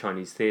location of the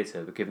Chinese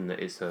theatre, but given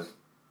that it's a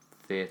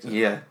theatre.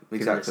 Yeah,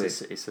 exactly.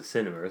 It's a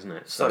cinema, isn't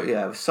it? So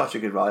yeah, it was such a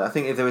good ride. I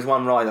think if there was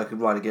one ride I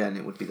could ride again,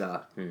 it would be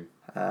that.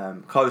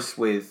 Close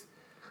with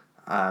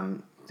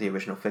the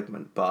original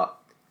Figment, but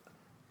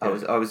I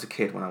was a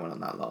kid when I went on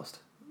that last.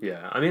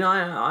 Yeah, I mean,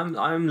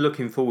 I'm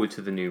looking forward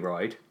to the new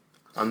ride.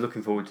 I'm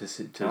looking forward to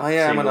seeing what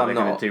they're going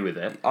to do with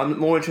it. I'm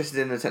more interested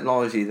in the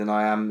technology than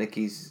I am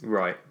Mickey's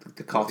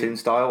the cartoon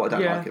style. I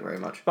don't like it very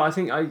much. But I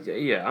think I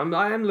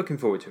am looking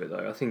forward to it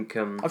though. I think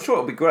I'm sure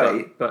it'll be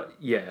great. But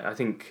yeah, I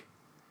think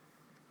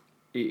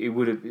it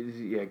would have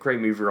Great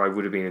Movie Ride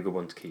would have been a good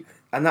one to keep.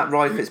 And that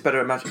ride fits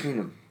better at Magic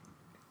Kingdom.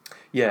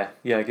 Yeah,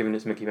 given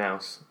it's Mickey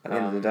Mouse. At the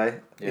end of the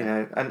day,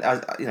 and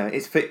as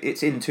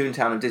it's in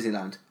Toontown and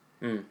Disneyland.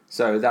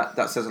 So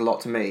that says a lot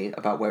to me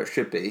about where it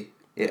should be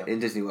in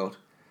Disney World.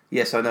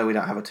 Yes, I know we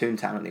don't have a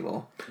Toontown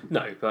anymore.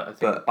 No,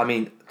 but I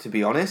mean, to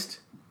be honest,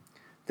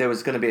 there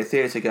was going to be a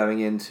theatre going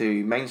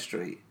into Main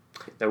Street.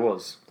 There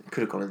was. It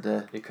could have gone in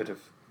there. It could have,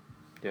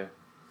 yeah.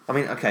 I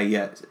mean,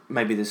 okay,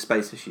 maybe there's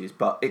space issues,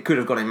 but it could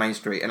have gone in Main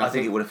Street, and I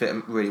think it would have fit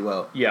really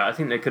well. Yeah, I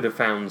think they could have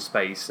found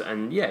space,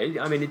 and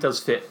I mean, it does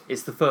fit.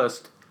 It's the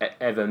first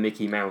ever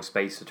Mickey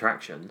Mouse-based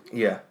attraction.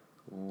 Yeah.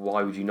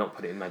 Why would you not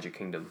put it in Magic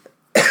Kingdom?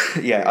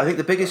 Yeah, I think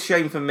the biggest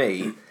shame for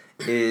me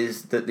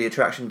is that the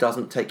attraction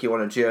doesn't take you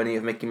on a journey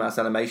of Mickey Mouse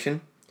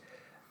animation.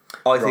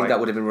 I think that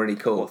would have been really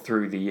cool.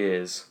 Through the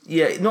years.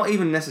 Yeah, not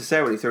even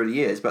necessarily through the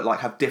years, but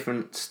have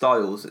different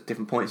styles at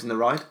different points in the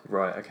ride.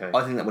 Right, okay.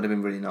 I think that would have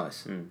been really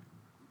nice.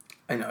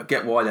 And I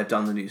get why they've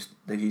used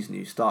a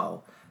new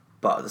style,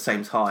 but at the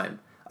same time,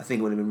 I think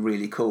it would have been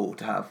really cool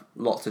to have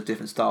lots of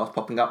different styles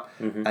popping up.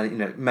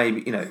 And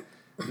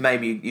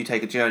maybe you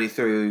take a journey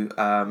through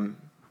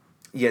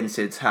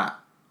Yensid's hat.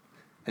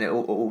 And it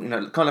all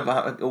kind of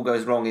how it all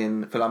goes wrong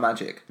in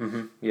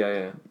PhilharMagic.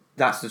 Yeah.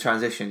 That's the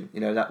transition.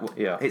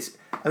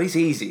 It's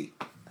easy.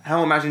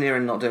 How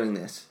Imagineering not doing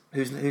this?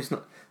 Who's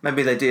not?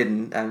 Maybe they did,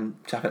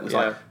 and Chapek was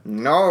like,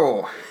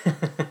 no.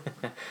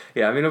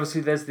 Yeah, I mean,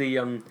 obviously there's the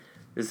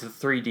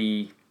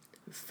 3D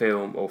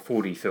film or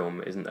 4D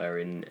film, isn't there,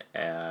 in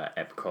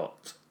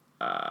Epcot,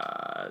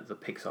 the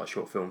Pixar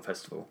Short Film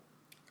Festival.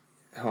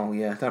 Oh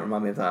yeah, don't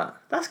remind me of that.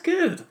 That's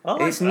good.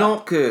 It's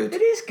not good. It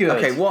is good.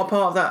 Okay, what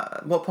part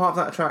of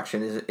that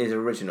attraction is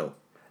original?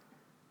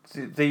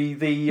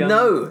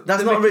 No,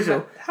 that's not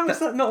original. How is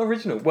that not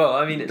original? Well,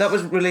 I mean, that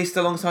was released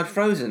alongside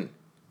Frozen,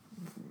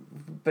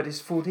 but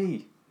it's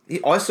 4D.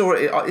 I saw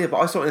it. But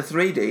I saw it in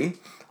 3D.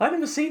 I've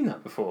never seen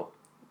that before.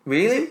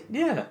 Really?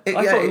 Yeah.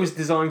 I thought it was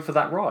designed for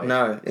that ride.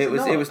 No, it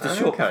was the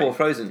short before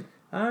Frozen.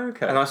 Oh,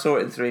 okay. And I saw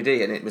it in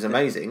 3D, and it was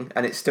amazing,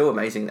 and it's still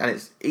amazing, and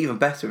it's even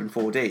better in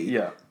 4D.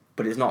 Yeah.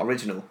 But it's not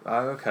original.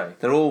 Oh, okay.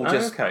 They're all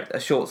just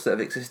shorts that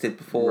have existed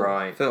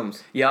before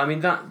films. Yeah, I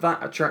mean, that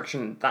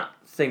attraction, that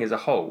thing as a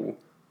whole,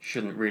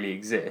 shouldn't really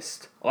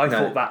exist. I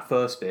thought that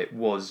first bit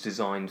was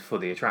designed for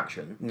the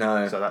attraction.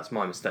 No. So that's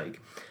my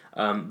mistake.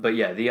 But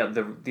yeah, the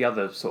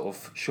other sort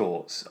of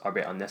shorts are a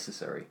bit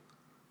unnecessary.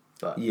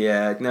 But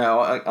yeah,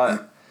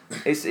 no,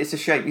 it's a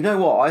shame. You know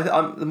what?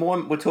 The more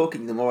we're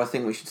talking, the more I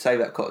think we should save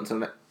Epcot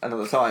until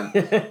another time,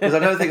 because I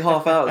don't think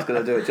half hour is going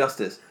to do it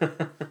justice.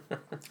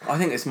 I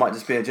think this might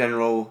just be a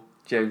general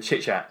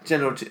chit chat,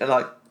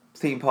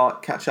 theme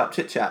park catch up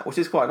chit chat, which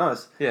is quite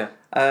nice. Yeah.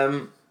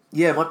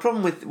 My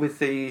problem with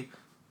the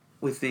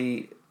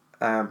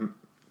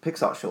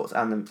Pixar shorts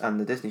and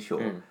the Disney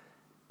short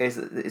is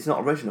that it's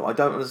not original. I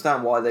don't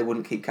understand why they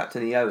wouldn't keep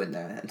Captain EO in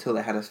there until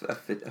they had a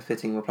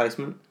fitting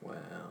replacement. Well,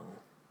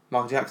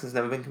 Michael Jackson's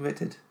never been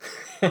convicted.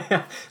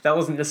 That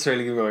wasn't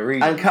necessarily my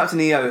reason. And Captain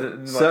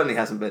EO certainly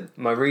hasn't been.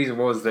 My reason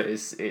was that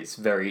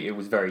it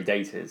was very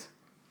dated.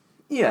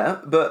 Yeah,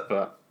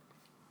 but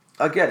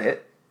I get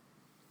it.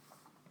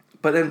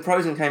 But then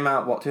Frozen came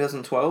out,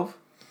 2012?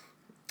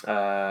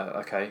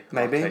 Okay.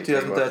 Maybe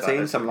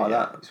 2013, something like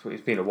that.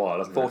 It's been a while,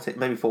 hasn't it? 14,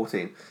 maybe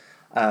 14.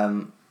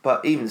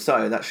 But even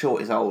so, that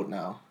short is old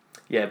now.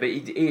 Yeah, but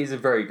it is a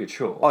very good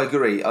short. I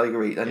agree.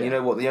 And you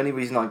know what? The only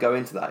reason I go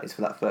into that is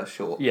for that first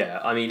short. Yeah,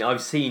 I mean,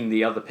 I've seen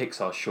the other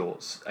Pixar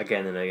shorts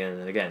again and again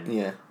and again.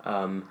 Yeah.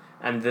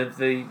 And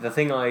the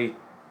thing I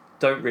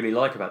don't really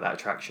like about that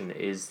attraction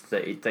is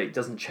that it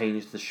doesn't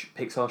change the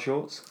Pixar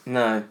shorts.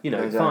 No,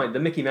 fine. The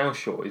Mickey Mouse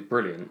short is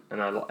brilliant,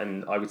 and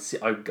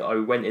I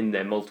went in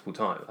there multiple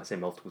times. I say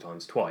multiple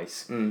times,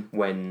 twice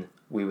when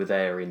we were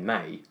there in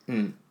May.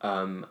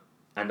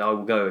 And I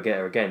will go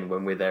there again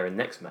when we're there in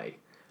next May,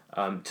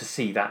 to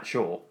see that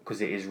short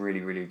because it is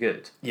really, really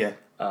good. Yeah.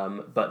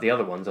 But the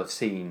other ones I've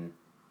seen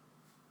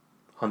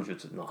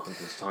hundreds of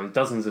times,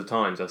 dozens of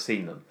times I've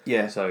seen them.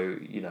 Yeah. So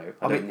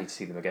I don't need to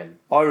see them again.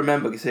 I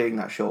remember seeing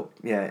that short,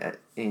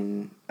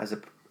 as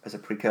a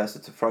precursor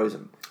to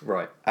Frozen.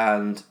 Right.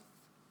 And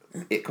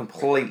it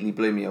completely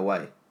blew me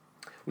away.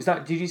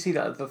 Did you see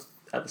that at the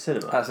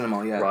cinema? At the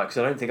cinema, yeah. Right, because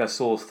I don't think I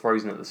saw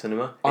Frozen at the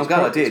cinema. I'm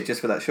glad I did,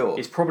 just for that short.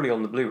 It's probably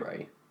on the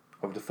Blu-ray,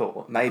 I would have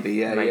thought. Maybe,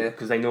 yeah.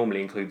 Because they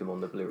normally include them on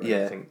the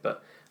Blu-ray, I think.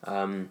 But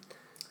so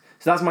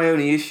that's my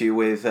only issue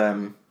with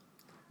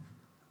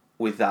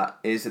that,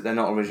 is that they're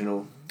not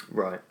original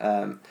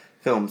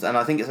films. And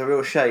I think it's a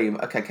real shame.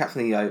 Okay,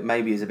 Captain EO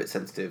maybe is a bit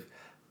sensitive,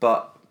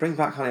 but bring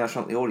back Honey, I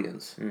Shrunk the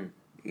Audience.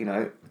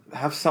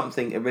 Have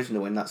something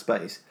original in that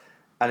space.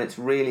 And it's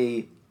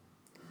really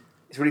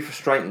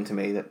frustrating to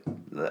me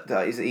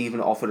that is even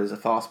offered as a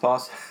fast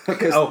pass.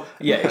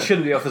 It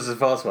shouldn't be offered as a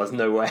fast pass.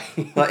 No way.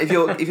 Like if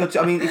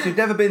you've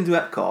never been to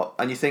Epcot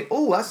and you think,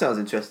 oh, that sounds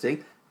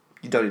interesting,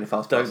 you don't need a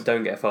fast pass.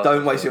 Don't get a fast.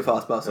 Don't waste your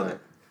fast pass on it,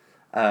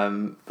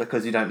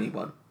 because you don't need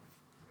one.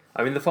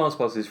 I mean, the fast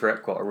passes for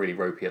Epcot are really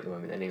ropey at the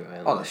moment,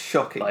 anyway. Oh, they're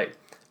shocking.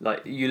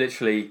 Like you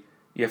literally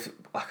have to.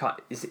 I can't.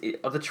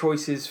 Are the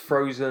choices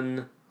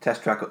Frozen,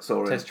 Test Track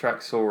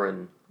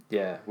Soarin',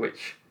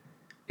 which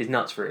is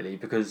nuts really,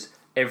 because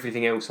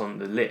everything else on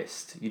the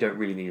list you don't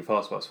really need a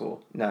fast pass for.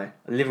 No.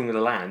 Living with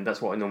the Land,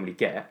 that's what I normally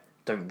get.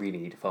 Don't really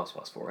need a fast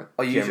pass for it.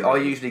 I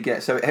usually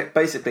get, so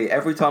basically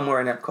every time we're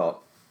in Epcot,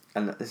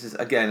 and this is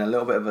again a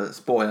little bit of a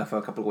spoiler for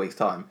a couple of weeks'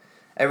 time.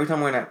 Every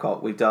time we're in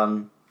Epcot, we've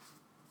done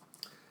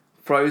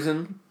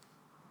Frozen,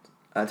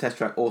 Test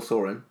Track, or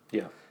Soarin'.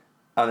 Yeah.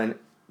 And then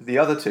the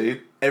other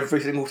two,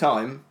 every single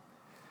time,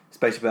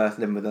 Spaceship Earth,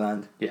 Living with the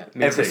Land. Yeah.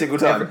 Every single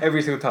time.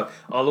 Every single time.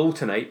 I'll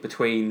alternate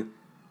between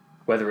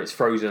whether it's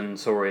Frozen,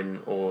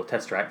 Soarin', or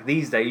Test Track.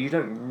 These days, you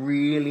don't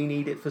really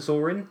need it for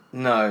Soarin'.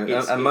 No,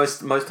 and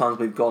most times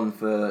we've gone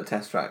for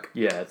Test Track.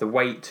 Yeah, the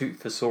wait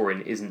for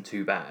Soarin' isn't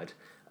too bad.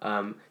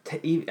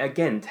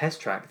 Again, Test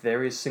Track,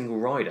 there is single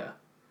rider.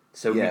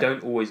 So we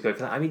don't always go for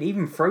that. I mean,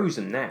 even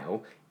Frozen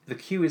now, the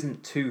queue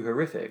isn't too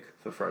horrific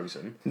for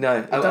Frozen.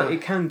 No.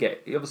 It can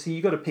get... Obviously,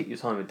 you've got to pick your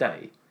time of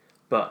day.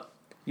 But,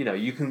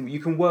 you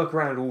can work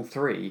around all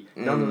three.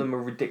 None of them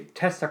are ridiculous.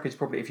 Test Track is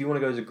probably... If you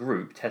want to go as a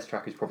group, Test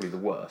Track is probably the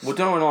worst. Well,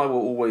 Donna and I will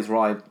always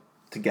ride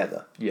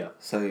together. Yeah.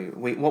 So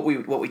what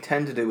we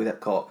tend to do with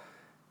Epcot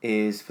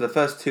is, for the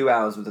first 2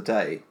 hours of the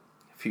day,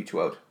 Future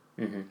World.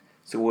 Mm-hmm.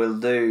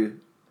 So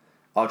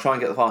I'll try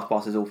and get the fast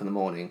passes all for the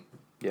morning.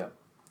 Yeah.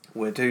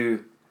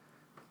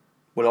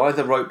 We'll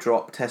either rope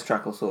drop, Test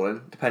Track, or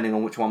Soarin', depending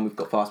on which one we've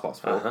got fast pass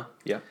for.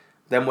 Yeah.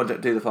 Then we'll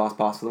do the fast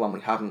pass for the one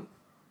we haven't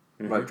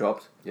rope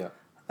dropped. Yeah.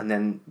 And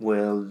then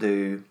we'll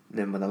do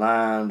Living with the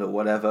Land or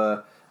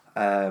whatever,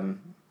 and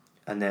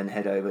then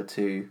head over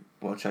to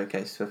World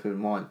Showcase for Food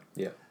and Wine.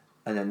 Yeah.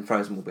 And then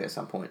Frozen will be at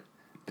some point,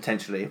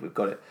 potentially, if we've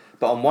got it.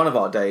 But on one of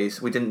our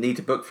days, we didn't need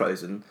to book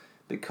Frozen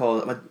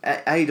because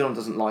Adon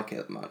doesn't like it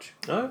that much.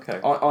 Oh, okay.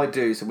 I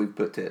do, so we've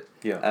booked it.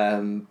 Yeah.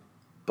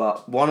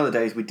 But one of the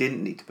days we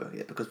didn't need to book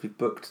it because we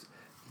booked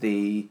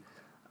the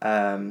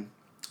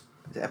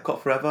Epcot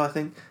Forever, I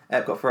think.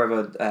 Epcot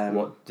Forever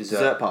what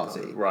dessert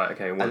party. Right,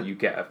 okay. Well, you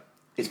get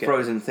it's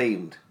Frozen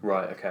themed.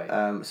 Right, okay.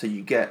 So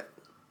you get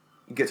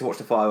to watch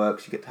the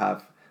fireworks, you get to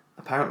have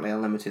apparently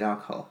unlimited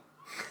alcohol.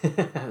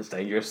 That's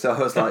dangerous. So I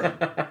was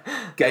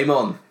like, game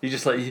on. You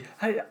just like,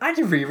 I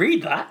didn't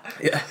reread that.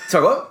 Yeah.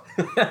 Sorry, what?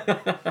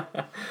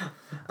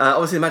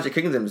 Obviously, the Magic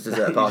Kingdom's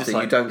dessert party,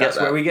 you don't get that's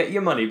that. where we get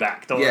your money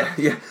back, don't we?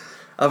 Yeah.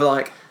 I'm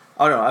like,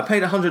 I don't know, I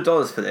paid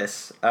 $100 for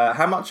this.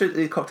 How much are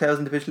these cocktails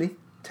individually?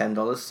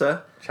 $10,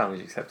 sir.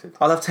 Challenge accepted.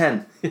 I'll have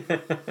 10.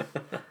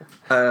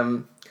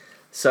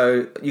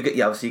 So you get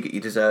obviously you get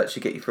your desserts,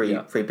 you get your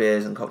free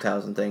beers and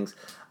cocktails and things,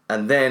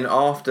 and then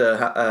after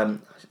I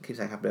keep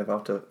saying happy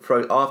after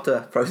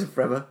Frozen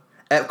Forever,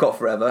 Epcot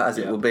Forever as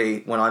it will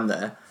be when I'm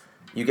there,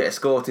 you get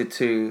escorted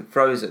to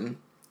Frozen,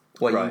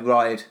 where you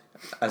ride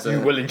you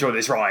will enjoy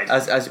this ride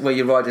as where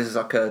you ride as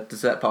like a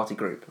dessert party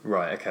group.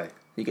 Right. Okay.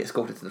 You get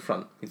escorted to the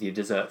front with your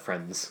dessert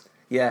friends.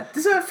 Yeah,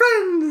 dessert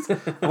friends.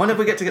 I wonder if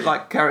we get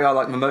to carry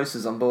our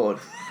mimosas on board.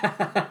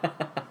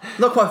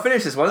 Not quite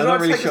finished this one. I'm not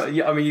really sure.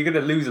 I mean, you're going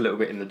to lose a little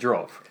bit in the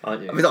drop,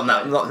 aren't you? I mean,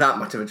 not that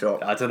much of a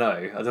drop. I don't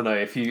know.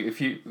 If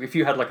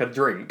you had a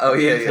drink, oh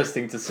yeah,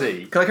 interesting to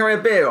see. Can I carry a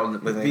beer on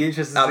with me? It'd be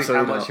interesting to see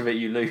how much of it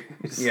you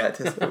lose. Yeah.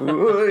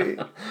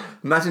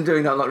 Imagine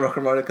doing that on Rock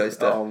and Roller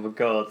Coaster. Oh my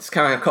god! Just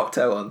carrying a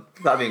cocktail on.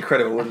 That'd be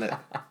incredible, wouldn't it?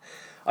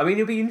 I mean,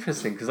 it'd be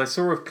interesting because I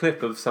saw a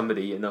clip of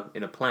somebody in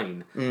a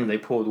plane and they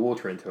poured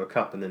water into a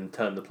cup and then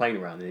turned the plane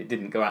around and it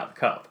didn't go out the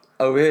cup.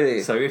 Oh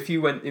really? So if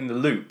you went in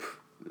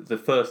the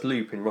first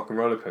loop in Rock and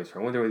Roller Coaster,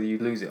 I wonder whether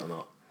you'd lose it or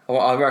not.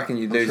 Well, I reckon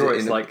you'd lose it.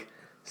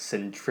 It's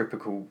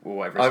centripetal or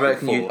whatever. I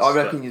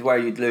reckon where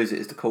you'd lose it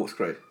is the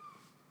corkscrew.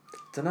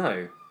 Don't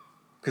know,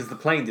 because the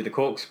plane did a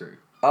corkscrew.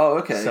 Oh,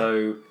 okay.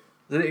 So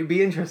it'd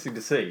be interesting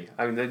to see.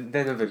 I mean,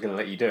 they're never going to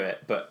let you do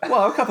it, but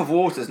well, a cup of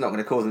water is not going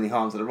to cause any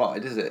harm to the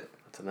ride, is it?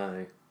 I don't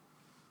know.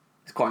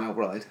 It's quite an old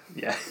ride.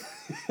 Yeah.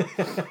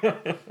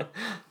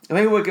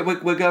 Maybe we'll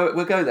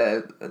go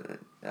there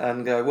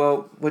and go.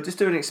 Well, we're just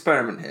doing an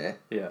experiment here.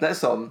 Yeah. Let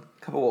us on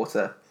a cup of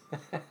water. Do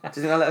you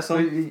think they'll let us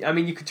on? I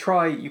mean, you could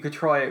try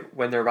it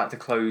when they're about to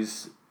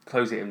close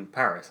it in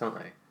Paris, aren't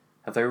they?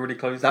 Have they already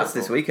closed? That's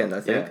this weekend,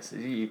 I think. Yeah, so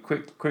you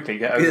quickly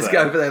get over there. Let's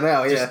go over there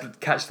now. Yeah. Just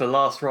catch the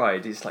last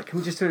ride. It's like, can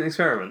we just do an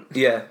experiment?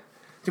 Yeah. Do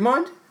you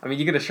mind? I mean,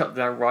 you're going to shut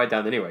the ride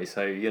down anyway,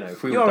 so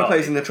if we you're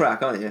replacing the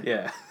track, aren't you?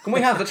 Yeah. Can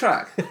we have the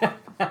track?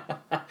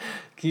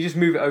 Can you just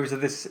move it over to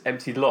this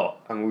empty lot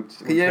and we'll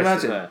can you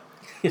imagine? There?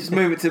 Just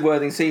move it to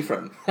Worthing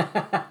Seafront.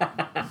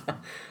 I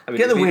mean,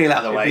 get the wheel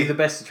out of the way. It'd be the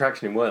best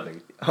attraction in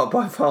Worthing. Oh,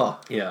 by far.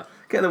 Yeah.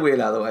 Get the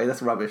wheel out of the way.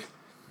 That's rubbish.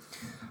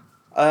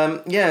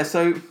 Yeah.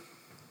 So,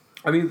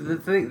 I mean,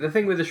 the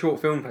thing with the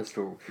short film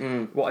festival,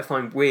 what I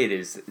find weird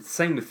is it's the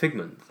same with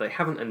Figment. They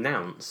haven't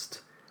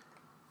announced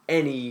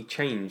any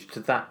change to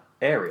that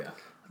area.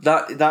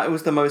 That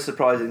was the most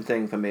surprising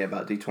thing for me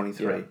about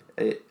D23.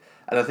 Yeah.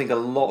 And I think a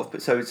lot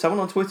of... So someone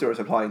on Twitter was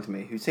replying to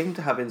me who seemed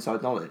to have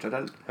inside knowledge. I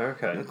don't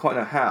quite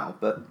know how,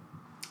 but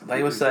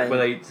they were saying... Were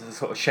they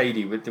sort of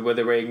shady? Were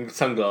they wearing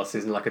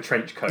sunglasses and like a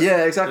trench coat?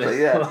 Yeah, exactly,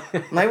 yeah.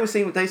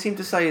 And they seem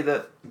to say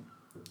that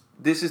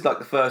this is like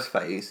the first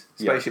phase.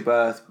 Spaceship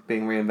Earth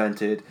being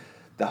reinvented,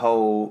 the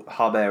whole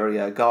hub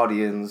area,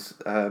 Guardians,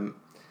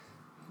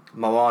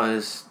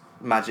 Moana's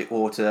Magic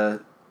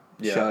Water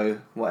show,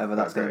 whatever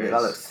that's going to be.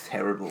 That looks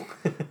terrible.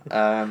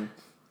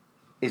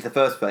 Is the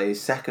first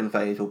phase. Second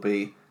phase will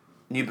be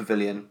new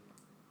pavilion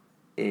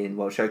in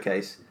World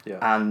Showcase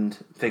and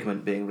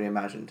Figment being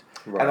reimagined.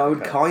 Right, and I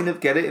would kind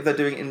of get it if they're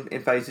doing it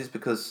in phases,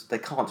 because they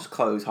can't just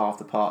close half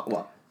the park.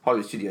 Well,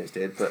 Hollywood Studios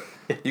did, but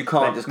you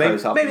can't just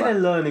close half the park. Maybe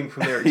they're learning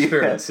from their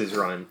experiences,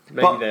 Ryan.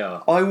 Maybe they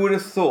are. I would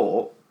have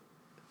thought,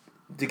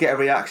 to get a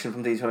reaction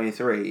from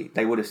D23,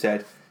 they would have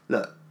said,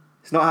 look,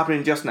 it's not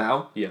happening just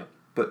now,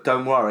 but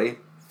don't worry,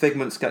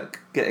 Figment's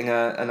getting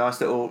a nice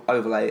little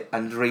overlay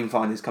and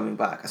Dreamfinder's coming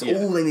back. That's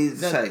all they needed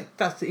to say.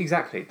 That's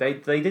exactly. They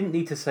didn't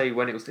need to say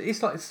when it was... It's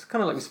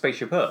kind of like with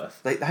Spaceship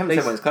Earth. They haven't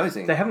said when it's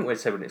closing. They haven't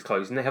said when it's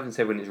closing. They haven't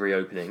said when it's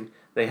reopening.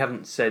 They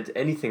haven't said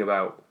anything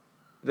about...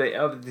 They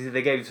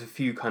gave us a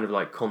few kind of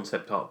like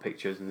concept art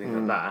pictures and things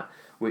like that,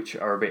 which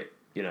are a bit,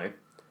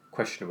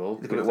 questionable.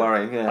 It's a bit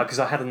worrying, yeah. Because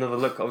I had another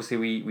look. Obviously,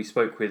 we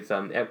spoke with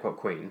Epcot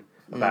Queen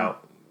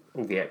about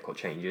all the Epcot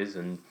changes,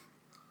 and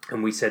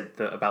we said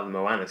that about the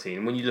Moana scene.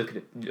 And when you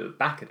look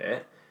back at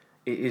it,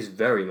 it is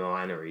very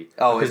Moana-y.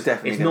 Oh, it's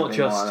definitely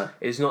Moana.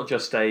 It's not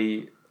just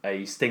a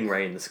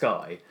stingray in the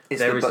sky.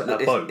 There is a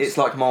boat. It's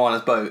like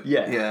Moana's boat.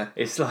 Yeah.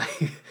 It's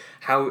like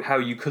how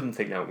you couldn't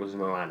think that was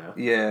Moana.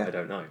 Yeah. I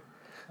don't know.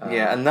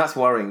 And that's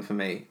worrying for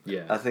me.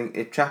 Yeah. I think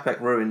if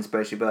Chapek ruins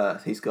Spaceship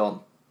Earth, he's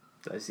gone.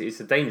 It's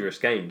a dangerous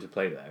game to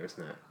play there,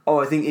 isn't it? Oh,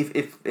 I think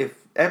if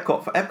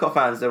Epcot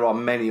fans, there are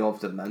many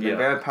of them, and they're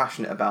very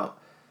passionate about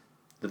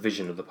the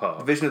vision of the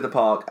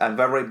park. And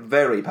very,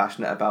 very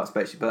passionate about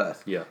Spaceship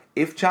Earth. Yeah.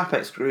 If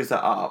Chapek screws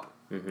that up,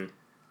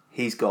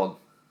 he's gone.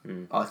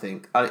 I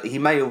think he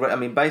may already. I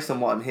mean, based on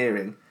what I'm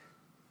hearing,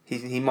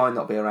 he might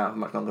not be around for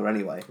much longer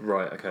anyway.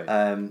 Right.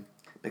 Okay.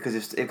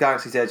 Because if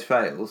Galaxy's Edge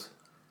fails,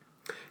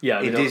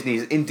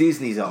 in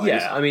Disney's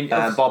eyes, I mean,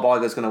 Bob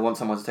Iger's going to want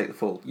someone to take the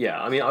fall.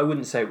 Yeah, I mean, I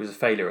wouldn't say it was a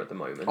failure at the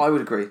moment. I would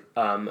agree.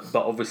 But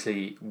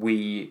obviously,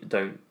 we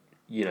don't.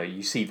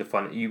 You see the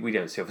we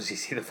don't obviously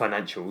see the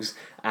financials,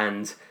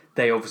 and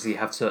they obviously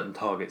have certain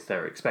targets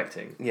they're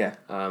expecting. Yeah.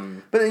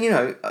 But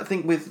then, I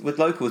think with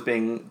locals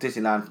being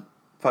Disneyland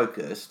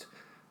focused,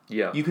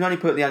 you can only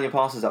put the annual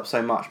passes up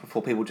so much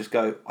before people just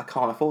go, I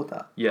can't afford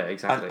that. Yeah,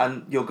 exactly.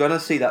 And you're going to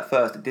see that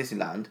first at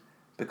Disneyland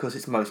because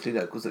it's mostly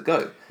locals that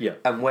go. Yeah.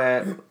 And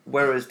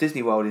whereas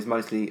Disney World is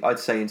mostly, I'd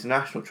say,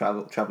 international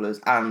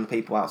travellers and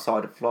people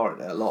outside of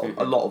Florida, a lot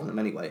of them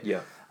anyway. Yeah.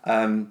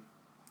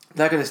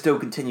 They're going to still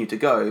continue to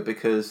go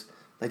because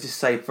they just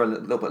save for a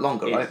little bit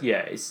longer, right? Yeah,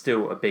 it's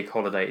still a big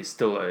holiday. It's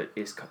still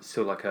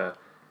like a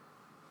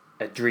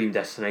dream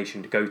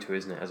destination to go to,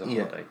 isn't it, as a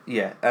holiday?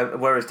 Yeah.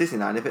 Whereas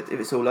Disneyland, if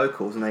it's all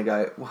locals and they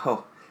go,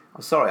 well,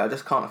 I'm sorry, I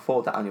just can't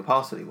afford that annual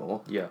pass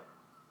anymore. Yeah.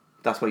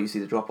 That's where you see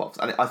the drop-offs.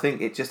 And I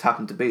think it just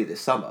happened to be this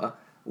summer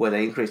where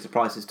they increased the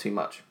prices too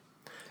much.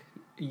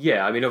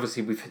 Yeah, I mean,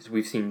 obviously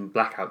we've seen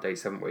blackout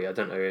dates, haven't we? I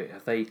don't know,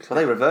 have they... Well,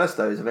 they reversed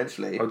those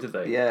eventually. Oh, did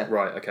they? Yeah.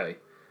 Right, okay.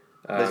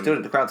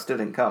 The crowd still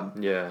didn't come.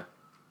 Yeah.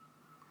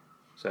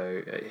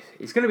 So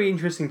it's going to be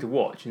interesting to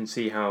watch and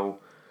see how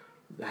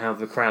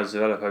the crowds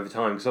develop over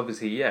time. Because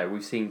obviously,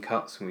 we've seen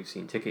cuts and we've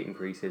seen ticket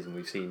increases and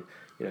we've seen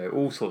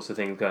all sorts of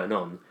things going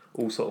on,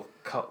 all sort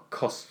of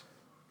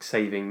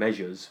cost-saving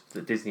measures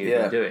that Disney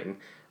has been doing.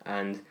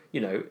 And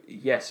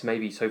yes,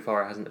 maybe so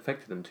far it hasn't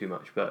affected them too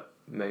much, but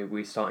maybe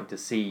we're starting to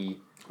see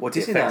the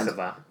effects of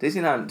that.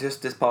 Disneyland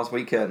just this past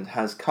weekend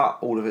has cut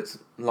all of its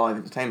live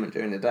entertainment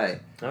during the day.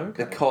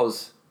 Okay.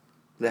 Because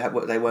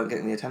they weren't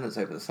getting the attendance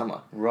over the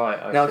summer.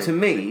 Right. Now, to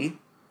me,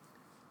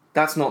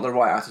 that's not the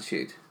right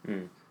attitude.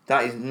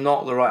 That is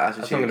not the right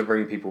attitude. That's not going to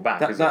bring people back.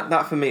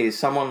 That for me is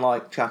someone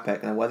like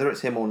Chapek, and whether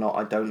it's him or not,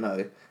 I don't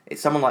know.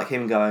 It's someone like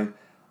him going,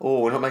 "Oh,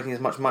 we're not making as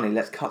much money.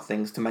 Let's cut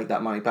things to make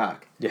that money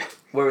back." Yeah.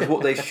 Whereas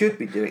what they should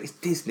be doing is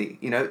Disney.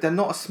 You know, they're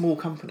not a small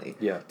company.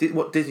 Yeah.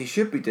 What Disney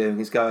should be doing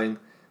is going,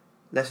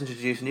 let's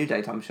introduce a new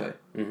daytime show.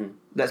 Mm-hmm.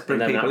 Let's bring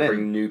people in.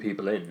 Bring new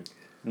people in,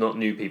 not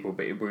new people,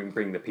 but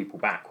bring the people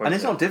back. And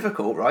it's not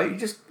difficult, right? You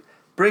just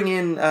bring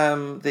in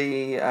what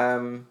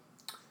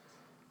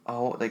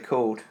are they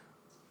called?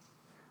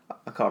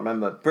 I can't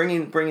remember. Bring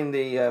in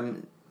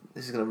the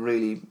this is going to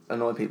really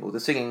annoy people. The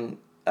singing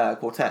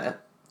quartet.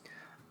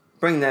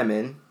 Bring them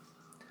in.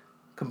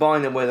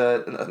 Combine them with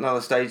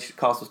another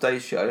castle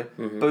stage show.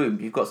 Mm-hmm. Boom!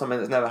 You've got something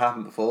that's never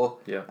happened before.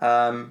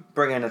 Yeah.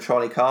 Bring in a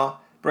trolley car.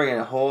 Bring in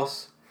a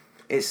horse.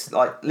 It's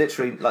like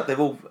literally like they've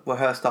all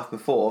rehearsed stuff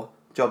before.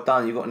 Job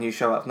done. You've got a new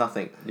show out of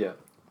nothing. Yeah.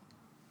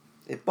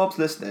 If Bob's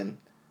listening,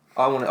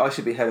 I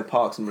should be head of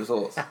parks and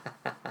resorts.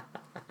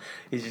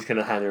 He's just going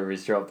to hand over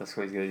his job. That's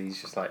what he's going to do.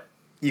 He's just like...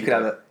 You could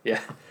have it.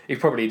 Yeah. He'd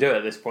probably do it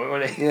at this point,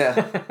 wouldn't he?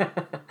 Yeah.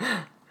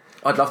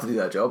 I'd love to do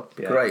that job.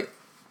 Yeah. Great.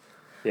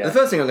 Yeah. The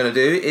first thing I'm going to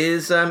do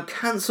is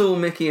cancel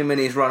Mickey and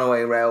Minnie's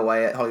Runaway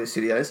Railway at Hollywood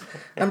Studios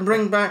and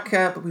bring back...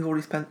 but we've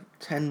already spent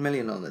 $10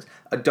 million on this.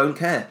 I don't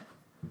care.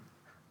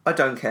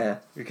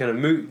 You're going to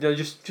move... No,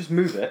 just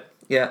move it.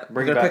 Yeah,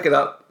 we're going to pick it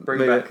up. Bring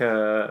back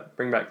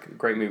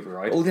Great Movie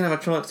Ride. All the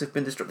animatronics have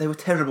been destroyed. They were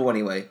terrible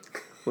anyway.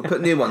 We'll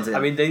put new ones in. I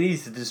mean, they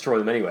needed to destroy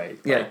them anyway.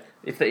 Yeah. Like,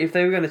 if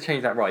they were going to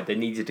change that ride, they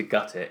needed to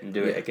gut it and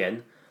do it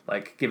again.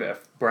 Like, give it a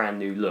brand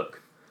new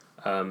look.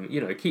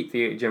 Keep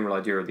the general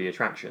idea of the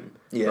attraction.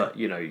 Yeah. But,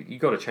 you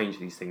got to change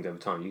these things over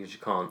time. You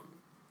just can't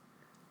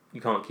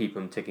keep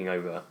them ticking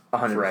over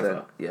 100%,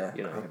 forever. Yeah,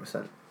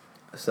 100%.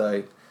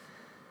 So...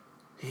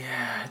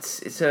 Yeah,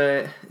 it's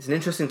an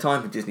interesting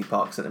time for Disney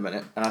parks at the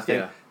minute, and I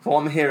think from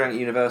what I'm hearing at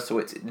Universal,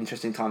 it's an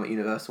interesting time at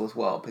Universal as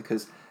well,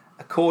 because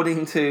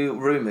according to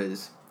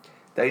rumours,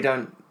 they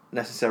don't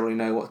necessarily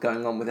know what's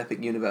going on with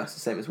Epic Universe the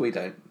same as we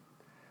don't.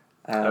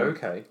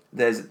 Okay.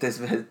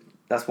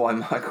 That's why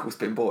Michael's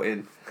been brought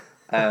in,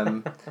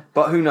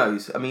 but who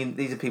knows? I mean,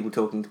 these are people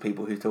talking to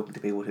people who are talking to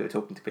people who are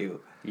talking to people.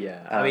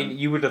 Yeah, I mean,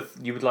 you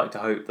would like to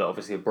hope that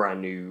obviously a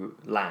brand new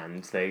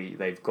land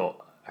they've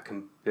got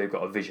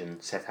a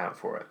vision set out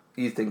for it.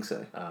 You think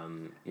so?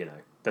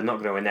 They're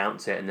not going to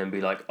announce it and then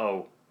be like,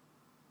 "Oh,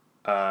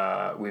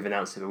 we've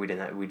announced it, but we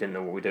didn't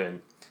know what we're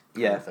doing."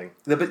 Yeah.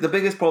 The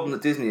biggest problem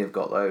that Disney have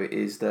got though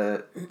is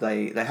that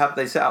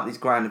they set out these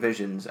grand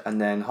visions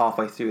and then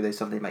halfway through they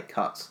suddenly make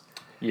cuts.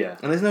 Yeah.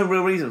 And there's no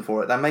real reason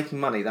for it. They're making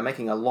money. They're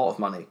making a lot of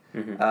money.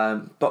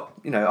 Mm-hmm. But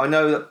I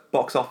know that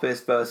box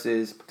office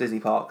versus Disney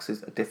parks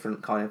is a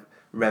different kind of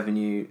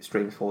revenue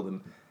streams for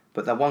them.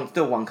 But they're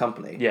still one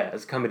company. Yeah,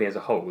 as a company as a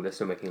whole, they're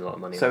still making a lot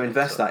of money. So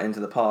invest that into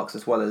the parks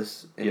as well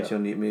as into your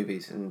new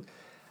movies. And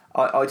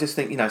I just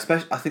think,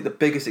 especially, I think the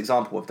biggest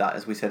example of that,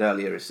 as we said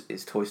earlier,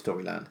 is Toy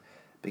Story Land.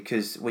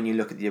 Because when you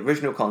look at the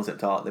original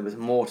concept art, there was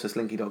more to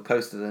Slinky Dog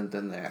Coaster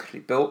than they actually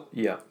built.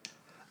 Yeah.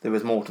 There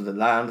was more to the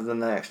land than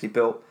they actually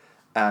built.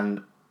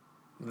 And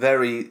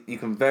you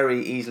can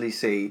very easily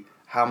see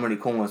how many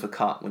corners were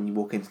cut when you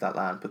walk into that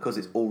land, because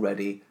it's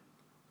already,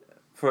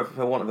 for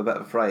want of a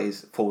better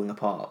phrase, falling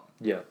apart.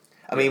 Yeah.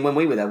 I mean, when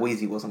we were there,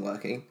 Wheezy wasn't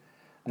working.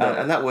 No.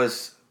 And that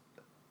was,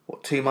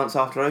 2 months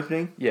after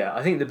opening? Yeah,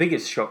 I think the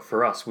biggest shock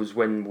for us was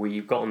when we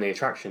got on the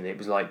attraction. It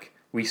was like,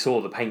 we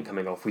saw the paint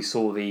coming off. We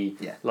saw the,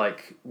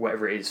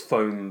 whatever it is,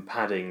 foam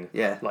padding,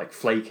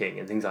 flaking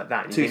and things like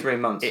that. 2-3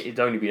 months. It'd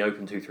only been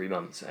open 2-3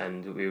 months,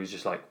 and it was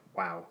just like,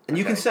 wow. And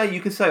you can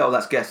say, oh,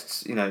 that's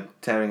guests,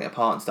 tearing it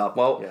apart and stuff.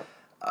 Well... Yeah.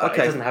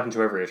 Okay. It doesn't happen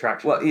to every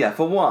attraction. Well, yeah,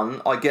 for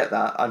one, I get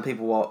that, and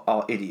people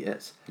are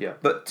idiots. Yeah.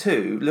 But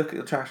two, look at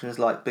attractions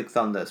like Big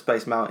Thunder,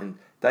 Space Mountain.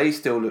 They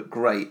still look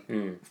great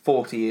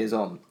 40 years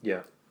on. Yeah.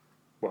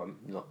 Well,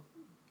 not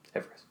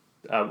Everest.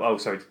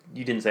 Sorry,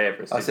 you didn't say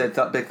Everest. I said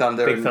Big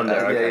Thunder. Big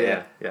Thunder,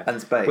 okay, yeah. And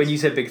Space. When you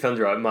said Big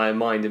Thunder, my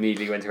mind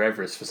immediately went to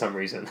Everest for some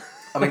reason.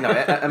 I mean, no,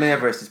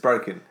 Everest is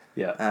broken.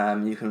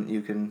 Yeah. You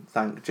can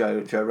thank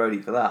Joe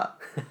Rohde for that.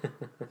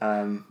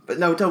 But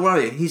no, don't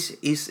worry.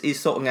 He's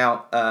sorting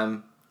out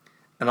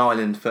an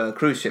island for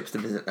cruise ships to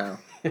visit now.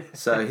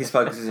 So he's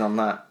focusing on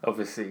that.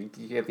 Obviously,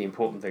 you get the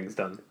important things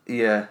done.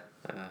 Yeah.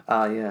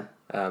 Yeah.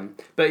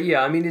 But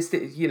yeah, I mean, it's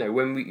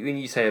when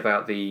you say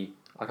about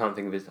I can't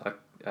think of his.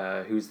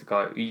 Who's the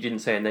guy? You didn't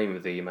say a name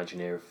of the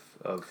Imagineer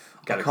of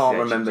Galaxy. I can't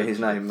remember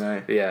his name.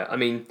 No. But yeah, I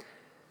mean,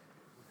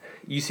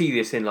 you see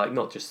this in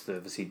not just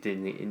obviously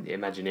in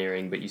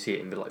Imagineering, but you see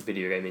it in the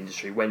video game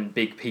industry. When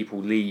big people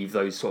leave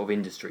those sort of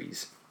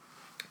industries,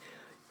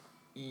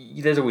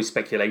 there's always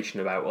speculation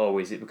about,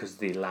 is it because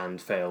the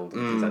land failed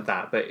and things like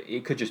that? But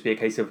it could just be a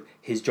case of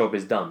his job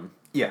is done.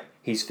 Yeah.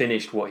 He's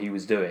finished what he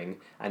was doing,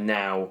 and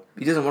now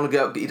he doesn't want to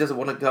go. He doesn't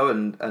want to go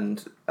and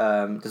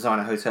design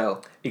a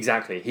hotel.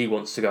 Exactly. He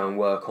wants to go and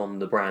work on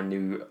the brand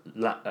new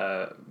theme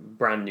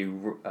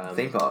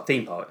park.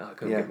 Theme park. I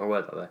couldn't get my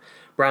word out there.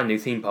 Brand new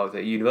theme park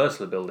that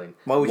Universal are building.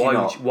 Why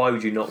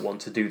would you not want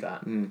to do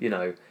that? You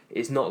know,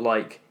 it's not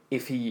like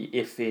if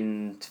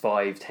in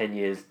 5-10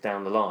 years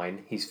down the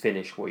line he's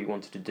finished what he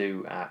wanted to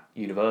do at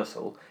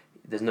Universal.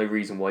 There's no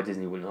reason why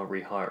Disney would not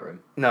rehire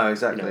him. No,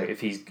 exactly. You know, if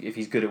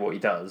he's good at what he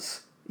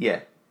does,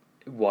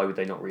 why would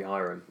they not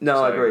rehire him?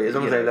 No, I agree. As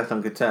long as they're left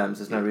on good terms,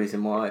 there's no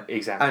reason why.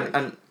 Exactly.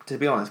 And to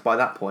be honest, by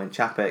that point,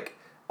 Chapek,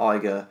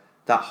 Iger,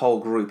 that whole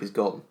group is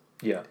gone.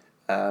 Yeah.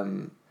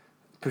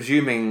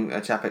 Presuming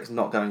Chapek's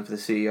not going for the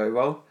CEO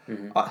role,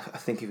 I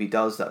think if he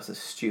does, that's a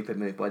stupid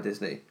move by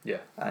Disney. Yeah.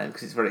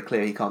 Because it's very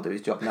clear he can't do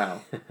his job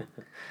now.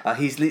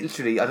 He's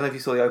literally, I don't know if you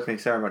saw the opening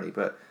ceremony,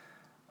 but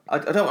I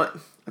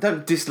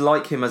don't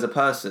dislike him as a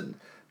person,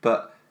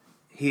 but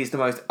he's the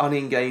most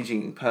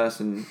unengaging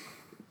person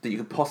that you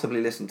could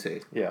possibly listen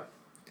to. Yeah.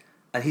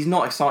 And he's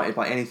not excited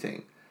by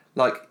anything.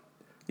 Like,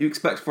 you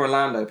expect for a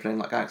land opening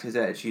like Galaxy's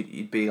Edge,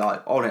 you'd be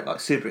like on it, like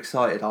super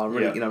excited. I'm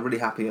really, really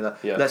happy.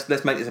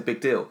 Let's make this a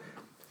big deal.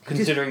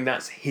 Considering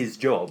that's his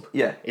job,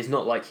 it's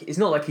not like he's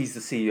the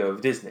CEO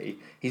of Disney.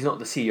 He's not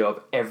the CEO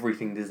of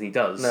everything Disney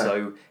does. No.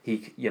 So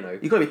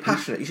you've got to be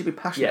passionate. You should be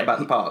passionate about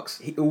the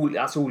parks.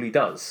 That's all he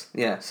does.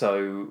 Yeah.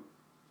 So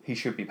he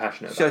should be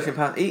passionate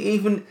about it.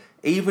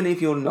 Even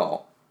if you're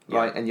not,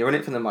 right, and you're in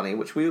it for the money,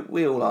 which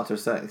we all are to a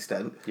certain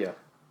extent. Yeah.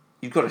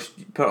 You've got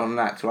to put on an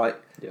act, right?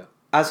 Yeah.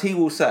 As he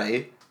will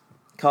say,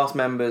 cast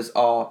members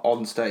are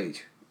on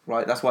stage,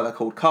 right? That's why they're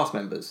called cast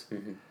members.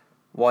 Mm-hmm.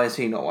 Why is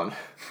he not one?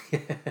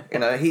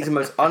 He's the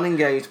most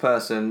unengaged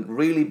person,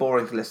 really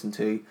boring to listen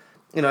to.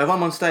 If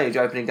I'm on stage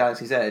opening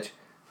Galaxy's Edge,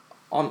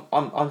 I'm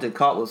doing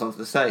cartwheels onto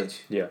the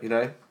stage. Yeah.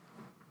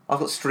 I've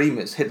got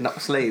streamers hidden up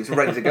my sleeves,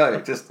 ready to go.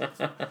 Just.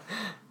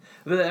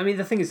 But I mean,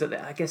 the thing is that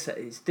I guess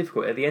it's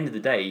difficult. At the end of the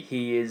day,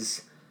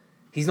 he's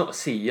not a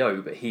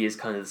CEO, but he is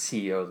kind of the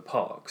CEO of the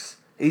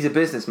parks. He's a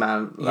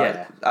businessman.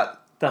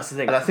 That's the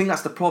thing. And I think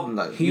that's the problem,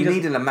 though. You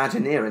need an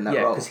Imagineer in that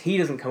role. Yeah, because he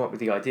doesn't come up with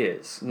the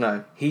ideas.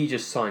 No. He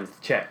just signs the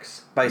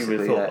checks.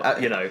 Basically,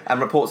 and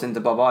reports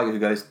into Bob Iger, who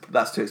goes,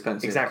 "That's too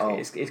expensive." Exactly. Oh.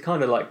 It's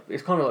kind of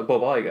like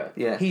Bob Iger.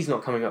 Yeah. He's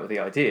not coming up with the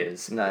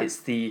ideas. No.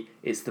 It's the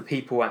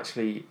people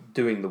actually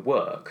doing the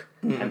work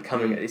and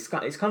coming. It's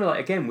kind of like,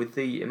 again, with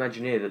the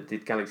Imagineer that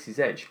did Galaxy's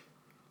Edge.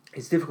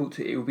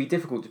 It would be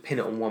difficult to pin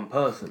it on one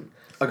person.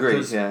 Agreed.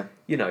 Because,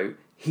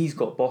 he's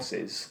got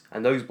bosses,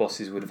 and those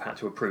bosses would have had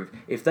to approve.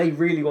 If they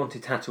really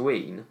wanted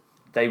Tatooine,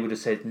 they would have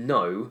said,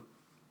 "No,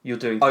 you're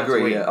doing Tatooine." I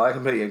agree. Yeah, I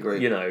completely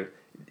agree.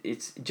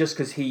 It's just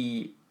because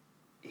he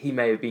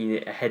may have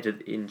been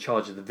in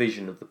charge of the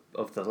vision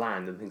of the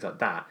land and things like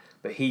that,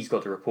 but he's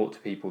got to report to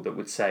people that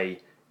would say,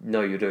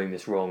 "No, you're doing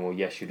this wrong," or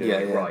 "Yes, you're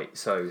doing it right."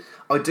 So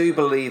I do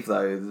believe,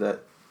 though,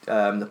 that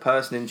the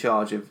person in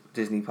charge of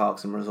Disney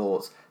parks and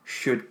resorts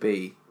should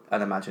be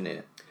an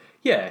Imagineer.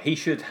 Yeah, he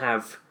should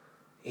have.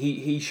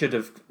 He should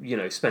have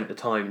spent the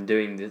time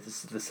doing the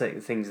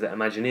things that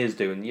Imagineers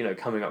do, and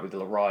coming up with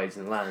the rides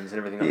and lands and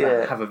everything like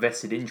that. Have a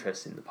vested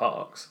interest in the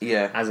parks,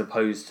 as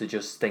opposed to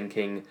just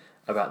thinking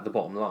about the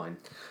bottom line.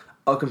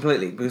 Oh,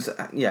 completely. Because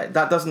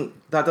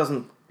that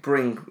doesn't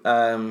bring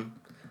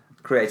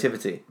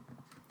creativity.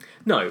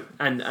 No,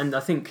 and I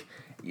think,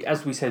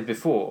 as we said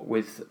before,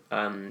 with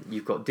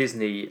you've got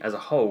Disney as a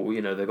whole.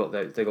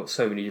 They've got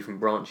so many different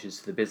branches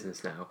to the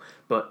business now,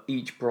 but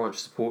each branch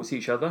supports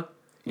each other.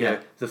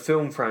 The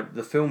film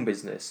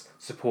business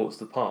supports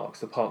the parks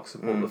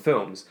support the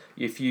films.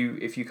 If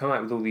you come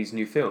out with all these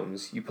new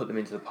films, you put them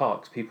into the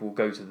parks, people will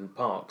go to the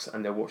parks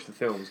and they'll watch the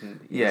films,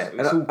 and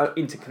it's all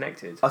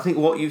interconnected. I think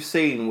what you've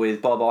seen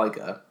with Bob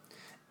Iger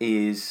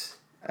is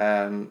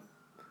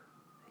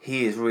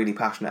he is really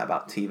passionate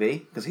about TV,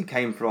 because he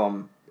came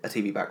from a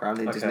TV background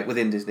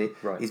within Disney.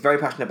 Right. He's very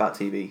passionate about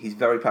TV, he's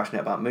very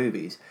passionate about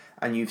movies,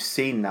 and you've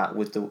seen that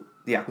with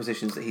the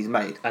acquisitions that he's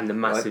made, and the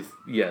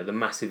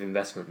massive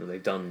investment that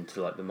they've done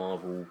to like the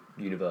Marvel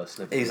universe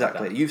and everything.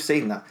 Exactly, like that. You've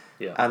seen that.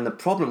 And the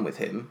problem with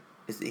him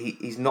is that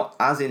he's not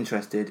as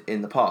interested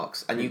in the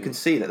parks, and you can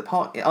see that the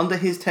park under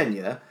his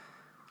tenure,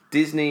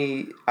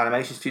 Disney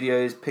Animation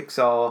Studios,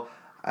 Pixar,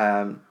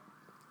 and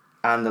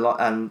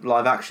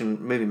live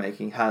action movie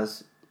making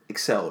has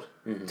excelled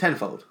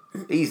tenfold,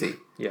 easy.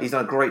 He's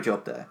done a great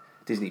job there.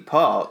 Disney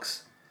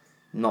parks,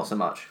 not so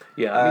much.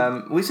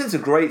 We've seen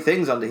some great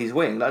things under his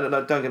wing.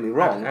 Don't get me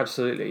wrong.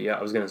 Absolutely, yeah.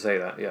 I was going to say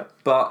that, yeah.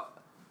 But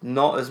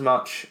not as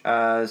much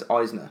as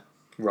Eisner.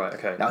 Right.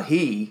 Okay. Now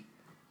he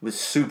was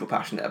super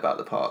passionate about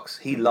the parks.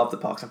 He loved the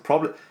parks, and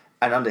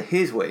under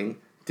his wing,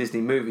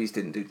 Disney movies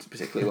didn't do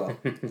particularly well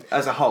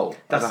as a whole.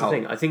 That's the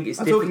thing. I think it's.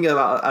 I'm talking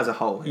about as a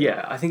whole here.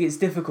 Yeah, I think it's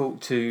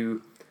difficult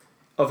to.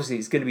 Obviously,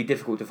 it's going to be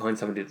difficult to find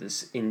somebody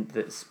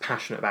that's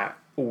passionate about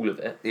all of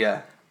it.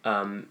 Yeah.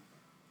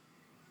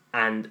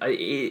 And it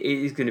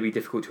is going to be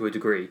difficult to a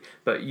degree,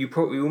 but you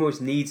probably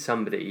almost need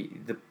somebody,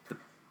 the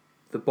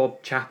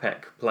Bob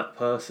Chapek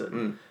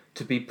person,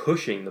 to be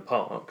pushing the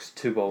parks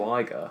to Bob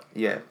Iger.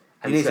 Yeah.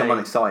 And he needs someone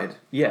excited.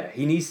 Yeah,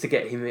 he needs to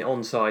get him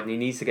on side, and he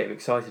needs to get him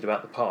excited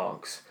about the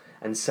parks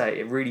and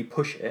really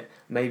push it.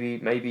 Maybe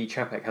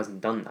Chapek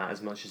hasn't done that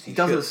as much as he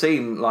doesn't should.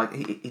 seem like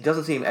he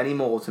doesn't seem any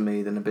more to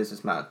me than a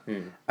businessman.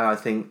 And I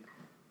think,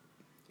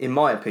 in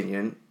my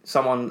opinion,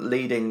 someone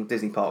leading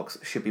Disney parks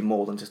should be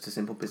more than just a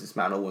simple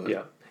businessman or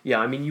woman. Yeah.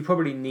 I mean, you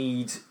probably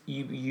need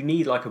you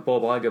need like a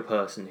Bob Iger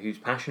person who's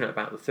passionate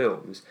about the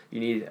films. You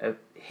need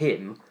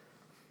him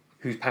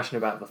who's passionate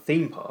about the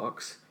theme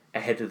parks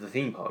ahead of the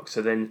theme parks.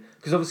 So then,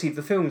 because obviously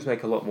the films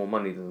make a lot more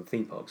money than the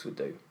theme parks would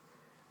do,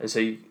 and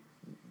so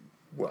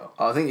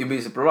I think you'd be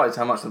surprised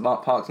how much the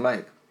parks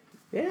make.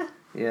 Yeah.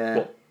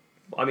 Yeah.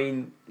 I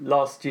mean,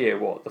 last year,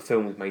 the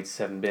films made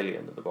 $7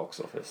 billion at the box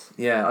office.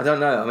 Yeah, I don't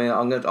know. I mean,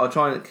 I'll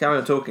try and carry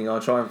on talking.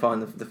 I'll try and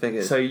find the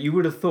figures. So you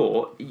would have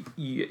thought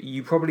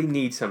you probably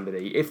need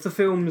somebody if the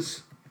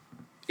films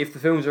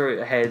are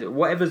ahead.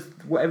 Whatever's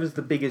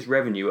the biggest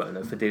revenue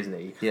earner for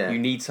Disney, you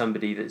need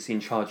somebody that's in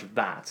charge of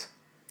that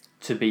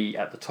to be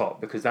at the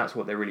top, because that's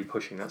what they're really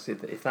pushing. That's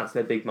it. If that's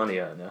their big money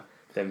earner,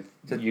 then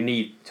you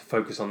need to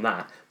focus on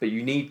that. But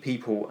you need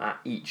people at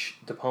each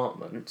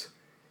department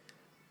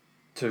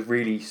to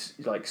really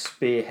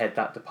spearhead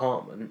that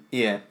department,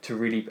 to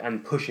really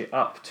and push it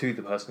up to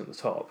the person at the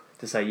top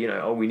to say,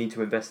 we need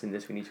to invest in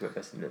this, we need to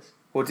invest in this.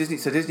 Well,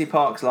 Disney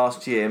Parks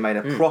last year made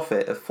a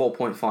profit of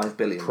 $4.5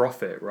 billion.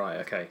 Profit, right?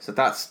 Okay. So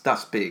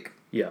that's big.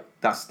 Yeah.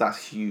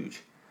 That's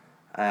huge.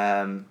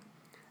 Now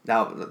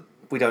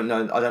we don't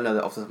know. I don't know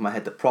that off the top of my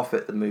head the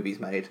profit the movie's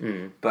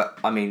made, but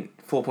I mean,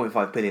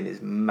 $4.5 billion is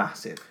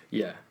massive.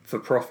 Yeah, for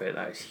profit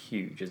that is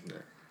huge, isn't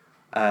it?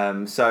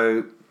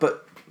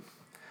 But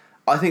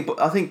I think Bob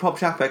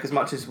Chapek, as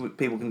much as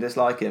people can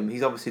dislike him,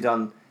 he's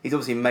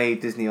obviously made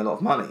Disney a lot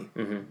of money.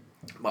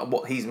 But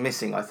what he's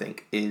missing, I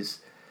think, is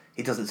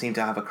he doesn't seem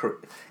to have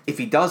if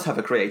he does have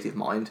a creative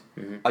mind,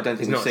 I don't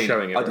think we've seen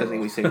it. I don't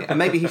think we've seen it, and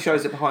maybe he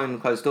shows it behind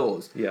closed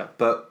doors. Yeah.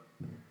 But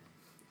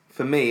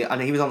for me,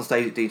 and he was on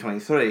stage at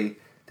D23,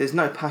 there's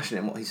no passion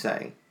in what he's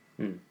saying.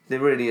 There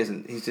really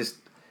isn't. He's just,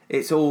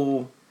 it's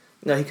all.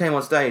 He came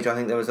on stage. I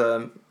think there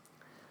were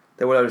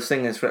loads of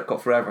singers for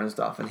Epcot Forever and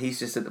stuff, and he's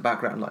just at the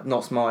background, like,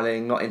 not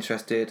smiling, not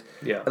interested.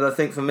 Yeah. And I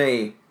think for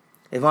me,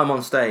 if I'm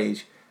on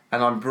stage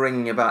and I'm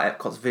bringing about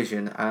Epcot's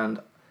vision, and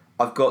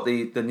I've got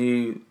the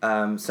new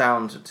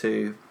sound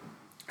to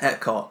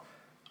Epcot,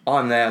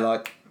 I'm there,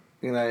 like,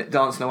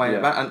 dancing away in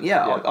the back, and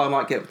I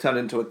might get turned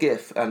into a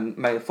GIF and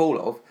made a fool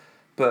of,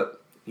 but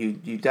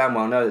you damn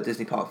well know that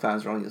Disney Park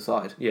fans are on your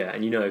side. Yeah,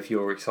 and if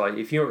you're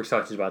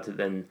excited about it,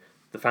 then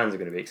the fans are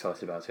going to be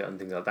excited about it and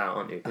things like that,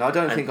 aren't you? And I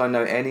don't think I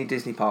know any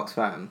Disney Parks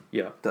fan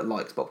that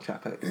likes Bob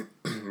Chapek.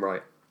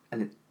 Right.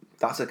 And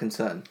that's a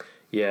concern.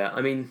 Yeah,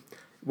 I mean,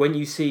 when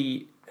you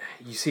see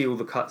all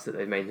the cuts that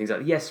they've made, things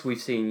like, yes,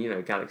 we've seen,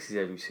 Galaxy's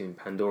Edge, we've seen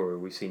Pandora,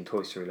 we've seen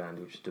Toy Story Land,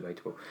 which is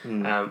debatable.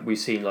 We've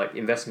seen, like,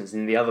 investments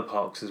in the other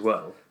parks as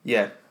well.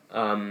 Yeah.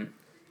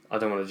 I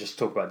don't want to just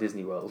talk about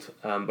Disney World,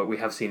 but we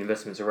have seen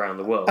investments around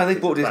the world. And they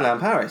bought Disneyland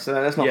Paris, so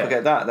let's not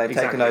forget that. They've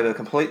taken over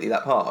completely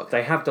that park.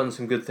 They have done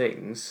some good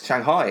things.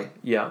 Shanghai.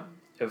 Yeah,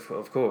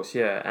 of course,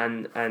 yeah.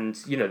 And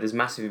there's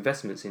massive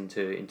investments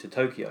into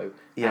Tokyo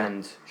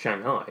and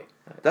Shanghai.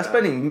 They're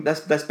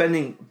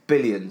spending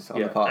billions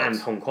on the parks. And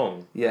Hong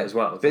Kong as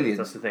well. Billions.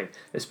 That's the thing.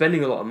 They're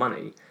spending a lot of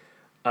money.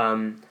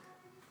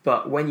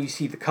 But when you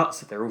see the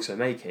cuts that they're also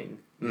making,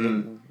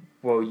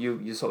 well,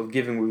 you're sort of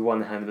giving with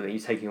one hand, but then you're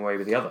taking away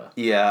with the other.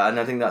 Yeah, and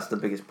I think that's the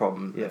biggest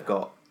problem they've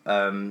got.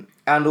 And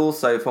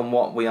also, from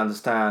what we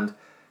understand,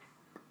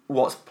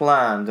 what's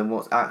planned and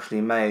what's actually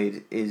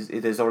made is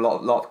there's a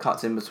lot of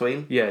cuts in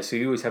between. Yeah, so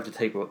you always have to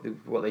take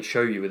what they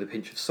show you with a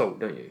pinch of salt,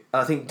 don't you?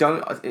 I think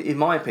in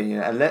my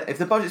opinion, if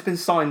the budget's been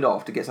signed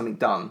off to get something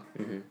done,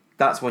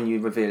 that's when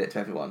you reveal it to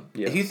everyone.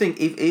 Yeah. If you think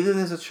even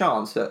there's a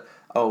chance that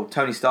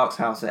Tony Stark's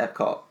house at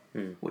Epcot.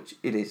 Which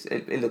it is.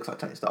 It looks like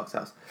Tony Stark's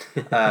house.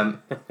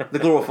 The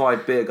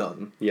glorified beer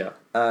garden. Yeah.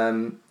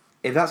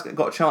 If that's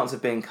got a chance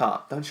of being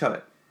cut, don't show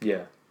it.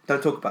 Yeah.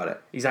 Don't talk about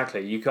it.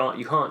 Exactly. You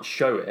can't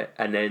show it,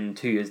 and then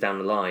 2 years down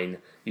the line,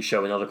 you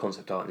show another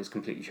concept art and it's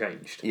completely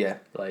changed. Yeah.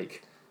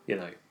 Like,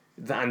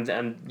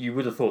 and you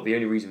would have thought the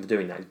only reason for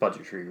doing that is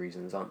budgetary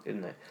reasons,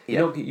 isn't it?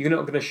 You're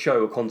not going to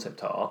show a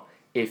concept art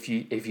if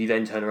you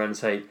then turn around and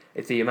say,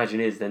 if the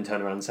Imagineers then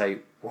turn around and say,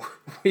 well,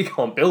 we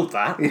can't build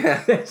that.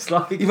 Yeah, it's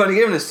like you've only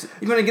given us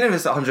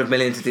 $100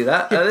 million to do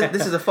that.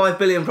 This is a $5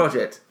 billion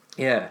project.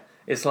 Yeah,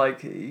 it's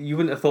like you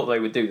wouldn't have thought they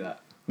would do that.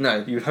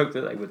 No, you would hope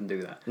that they wouldn't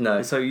do that. No,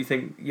 and so you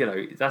think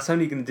that's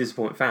only going to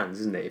disappoint fans,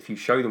 isn't it? If you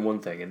show them one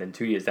thing and then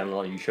 2 years down the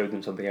line you show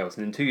them something else,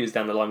 and then 2 years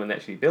down the line when they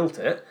actually built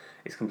it,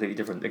 it's completely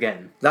different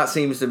again. That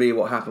seems to be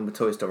what happened with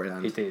Toy Story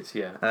Land. It did,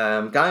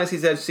 yeah.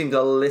 Galaxy's Edge seemed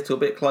a little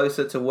bit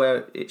closer to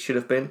where it should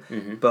have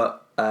been,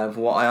 but from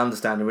what I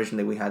understand,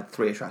 originally we had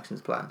 3 attractions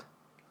planned.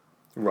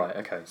 Right.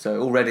 Okay.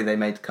 So already they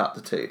made cut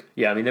to 2.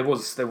 Yeah, I mean there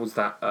was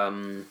that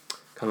kind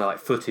of like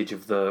footage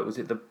of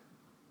the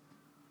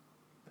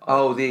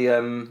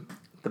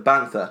the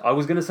Bantha. I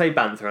was going to say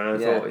Bantha,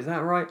 and I thought, is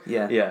that right?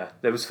 Yeah. Yeah.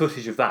 There was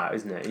footage of that,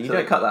 isn't it? And so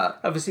they cut that.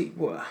 Obviously,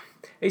 well,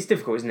 it's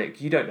difficult, isn't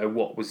it? You don't know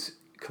what was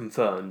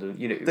confirmed. And,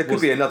 there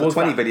could be another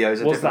 20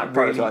 videos of different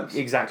prototypes.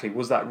 Exactly.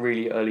 Was that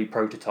really early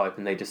prototype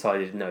and they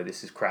decided, no,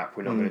 this is crap,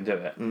 we're not going to do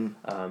it?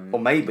 Or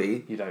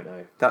maybe you don't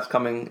know. That's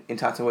coming in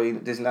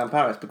Tatooine, Disneyland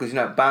Paris, because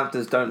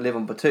Banthas don't live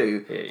on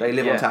Batuu, they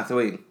live on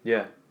Tatooine.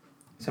 Yeah.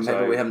 So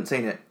maybe we haven't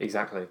seen it.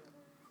 Exactly.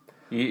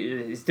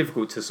 It's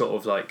difficult to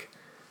sort of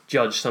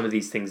judge some of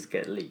these things that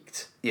get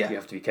leaked. Yeah. You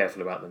have to be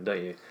careful about them,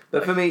 don't you?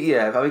 But for me,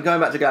 going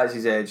back to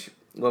Galaxy's Edge,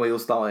 when we all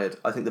started,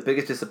 I think the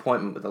biggest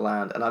disappointment with the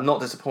land, and I'm not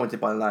disappointed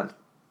by the land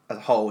as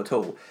a whole at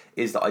all,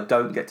 is that I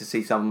don't get to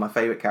see some of my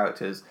favourite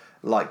characters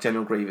like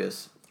General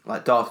Grievous,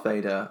 like Darth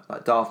Vader,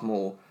 like Darth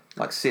Maul,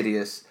 like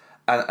Sidious,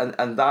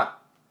 and that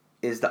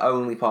is the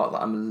only part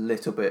that I'm a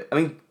little bit... I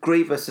mean,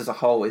 Grievous as a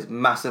whole is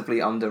massively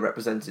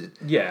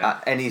underrepresented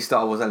at any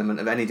Star Wars element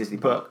of any Disney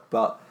park,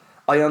 but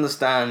I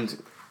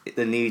understand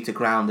the need to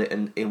ground it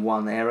in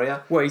one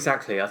area. Well,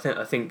 exactly. I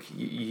think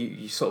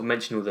you sort of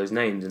mentioned all those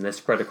names, and they're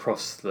spread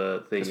across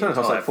the entire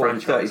across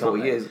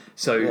 40 years.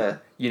 So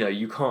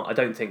you can't. I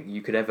don't think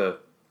you could ever,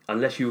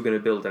 unless you were going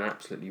to build an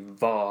absolutely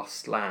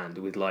vast land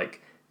with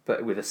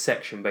with a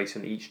section based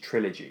on each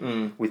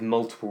trilogy with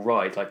multiple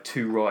rides,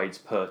 2 rides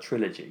per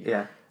trilogy.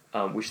 Yeah.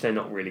 Which they're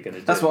not really going to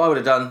do. That's what I would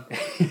have done.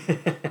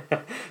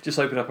 Just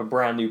open up a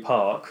brand new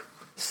park.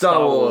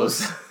 Star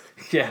Wars.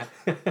 Yeah.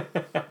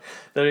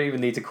 They don't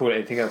even need to call it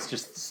anything else,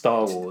 just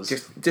Star Wars.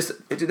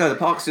 The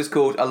park's just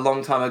called A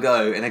Long Time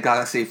Ago in a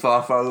galaxy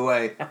far, far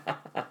away.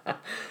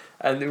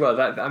 And,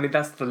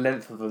 that's the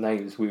length of the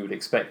names we would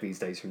expect these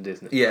days from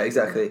Disney. Yeah,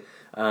 exactly.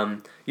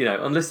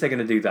 Unless they're going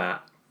to do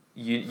that,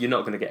 you're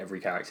not going to get every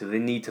character. They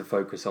need to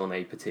focus on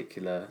a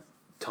particular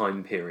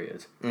time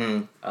period.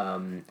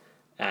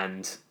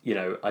 And,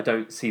 I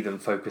don't see them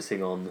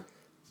focusing on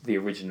the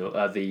original,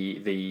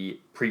 the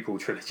prequel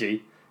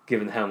trilogy,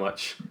 given how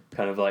much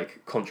kind of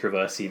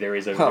controversy there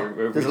is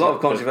over... There's a lot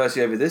of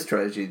controversy over this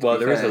trilogy. Well,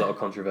 there is a lot of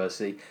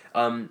controversy.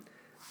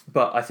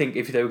 But I think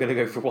if they were going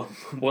to go for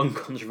one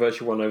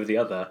controversial one over the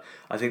other,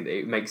 I think that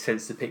it makes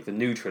sense to pick the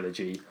new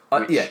trilogy,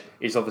 which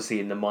is obviously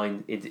in the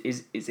mind...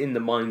 It's in the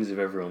minds of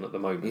everyone at the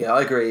moment. Yeah,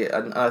 I agree.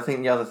 And I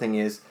think the other thing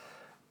is...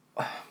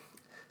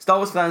 Star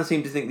Wars fans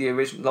seem to think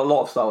a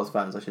lot of Star Wars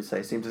fans, I should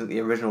say, seem to think the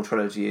original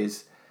trilogy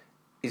is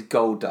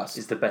gold dust.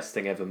 It's the best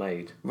thing ever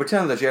made.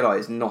 Return of the Jedi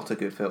is not a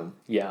good film.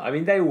 Yeah, I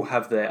mean, they all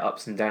have their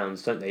ups and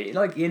downs, don't they?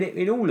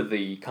 In all of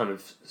the kind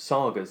of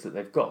sagas that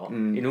they've got,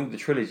 in all the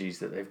trilogies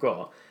that they've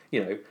got,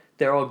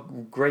 there are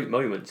great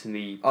moments in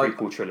the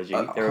prequel trilogy.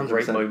 There are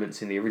great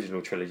moments in the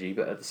original trilogy,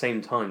 but at the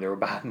same time, there are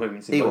bad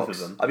moments in both of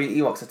them. I mean,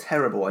 Ewoks are a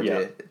terrible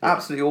idea. Yeah.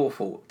 Absolutely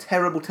awful.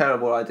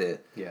 Terrible idea.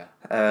 Yeah.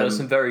 There are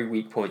some very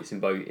weak points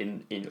in both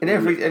in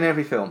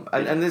every film.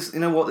 And there's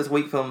there's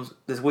weak films.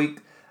 There's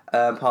weak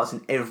parts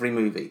in every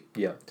movie.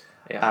 Yeah.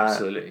 Yeah,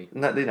 absolutely.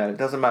 It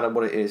doesn't matter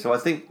what it is. So I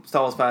think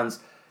Star Wars fans,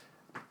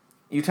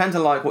 you tend to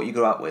like what you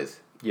grew up with.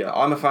 Yeah,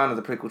 I'm a fan of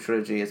the prequel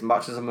trilogy as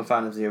much as I'm a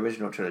fan of the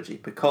original trilogy,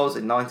 because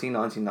in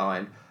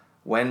 1999,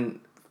 when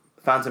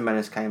Phantom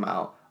Menace came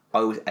out,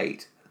 I was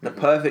 8. The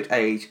perfect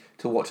age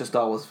to watch a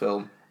Star Wars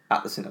film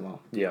at the cinema.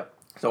 Yeah.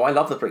 So I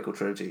love the prequel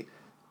trilogy.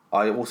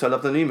 I also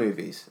love the new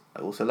movies.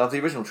 I also love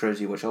the original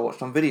trilogy, which I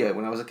watched on video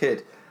when I was a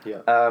kid.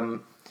 Yeah.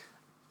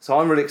 So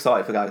I'm really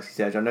excited for Galaxy's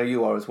Edge. I know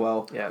you are as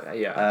well. Yeah,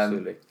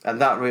 absolutely. And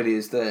that really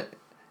is the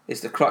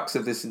crux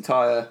of this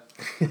entire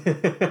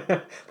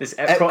this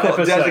Epcot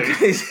episode.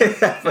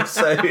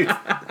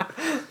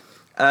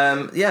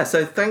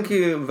 So thank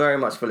you very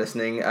much for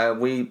listening.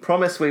 We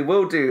promise we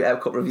will do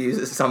Epcot reviews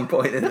at some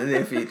point in the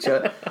near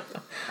future.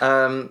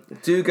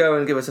 Do go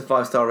and give us a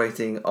 5-star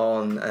rating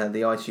on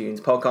the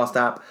iTunes podcast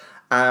app.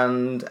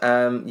 And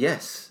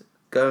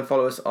go and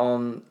follow us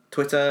on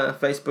Twitter,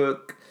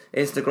 Facebook,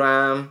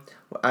 Instagram,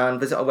 and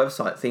visit our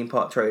website,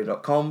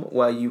 themeparktrader.com,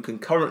 where you can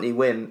currently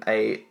win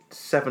a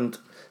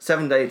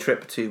 7-day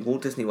trip to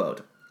Walt Disney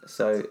World.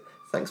 So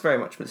thanks very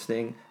much for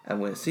listening, and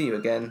we'll see you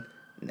again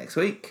next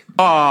week.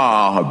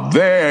 Ah,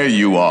 there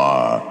you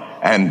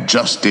are. And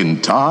just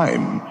in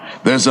time.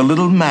 There's a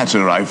little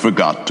matter I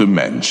forgot to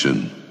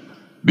mention.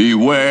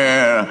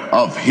 Beware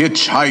of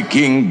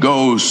hitchhiking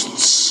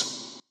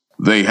ghosts.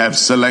 They have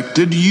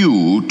selected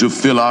you to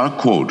fill our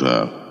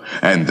quota,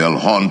 and they'll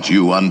haunt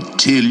you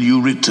until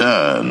you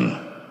return.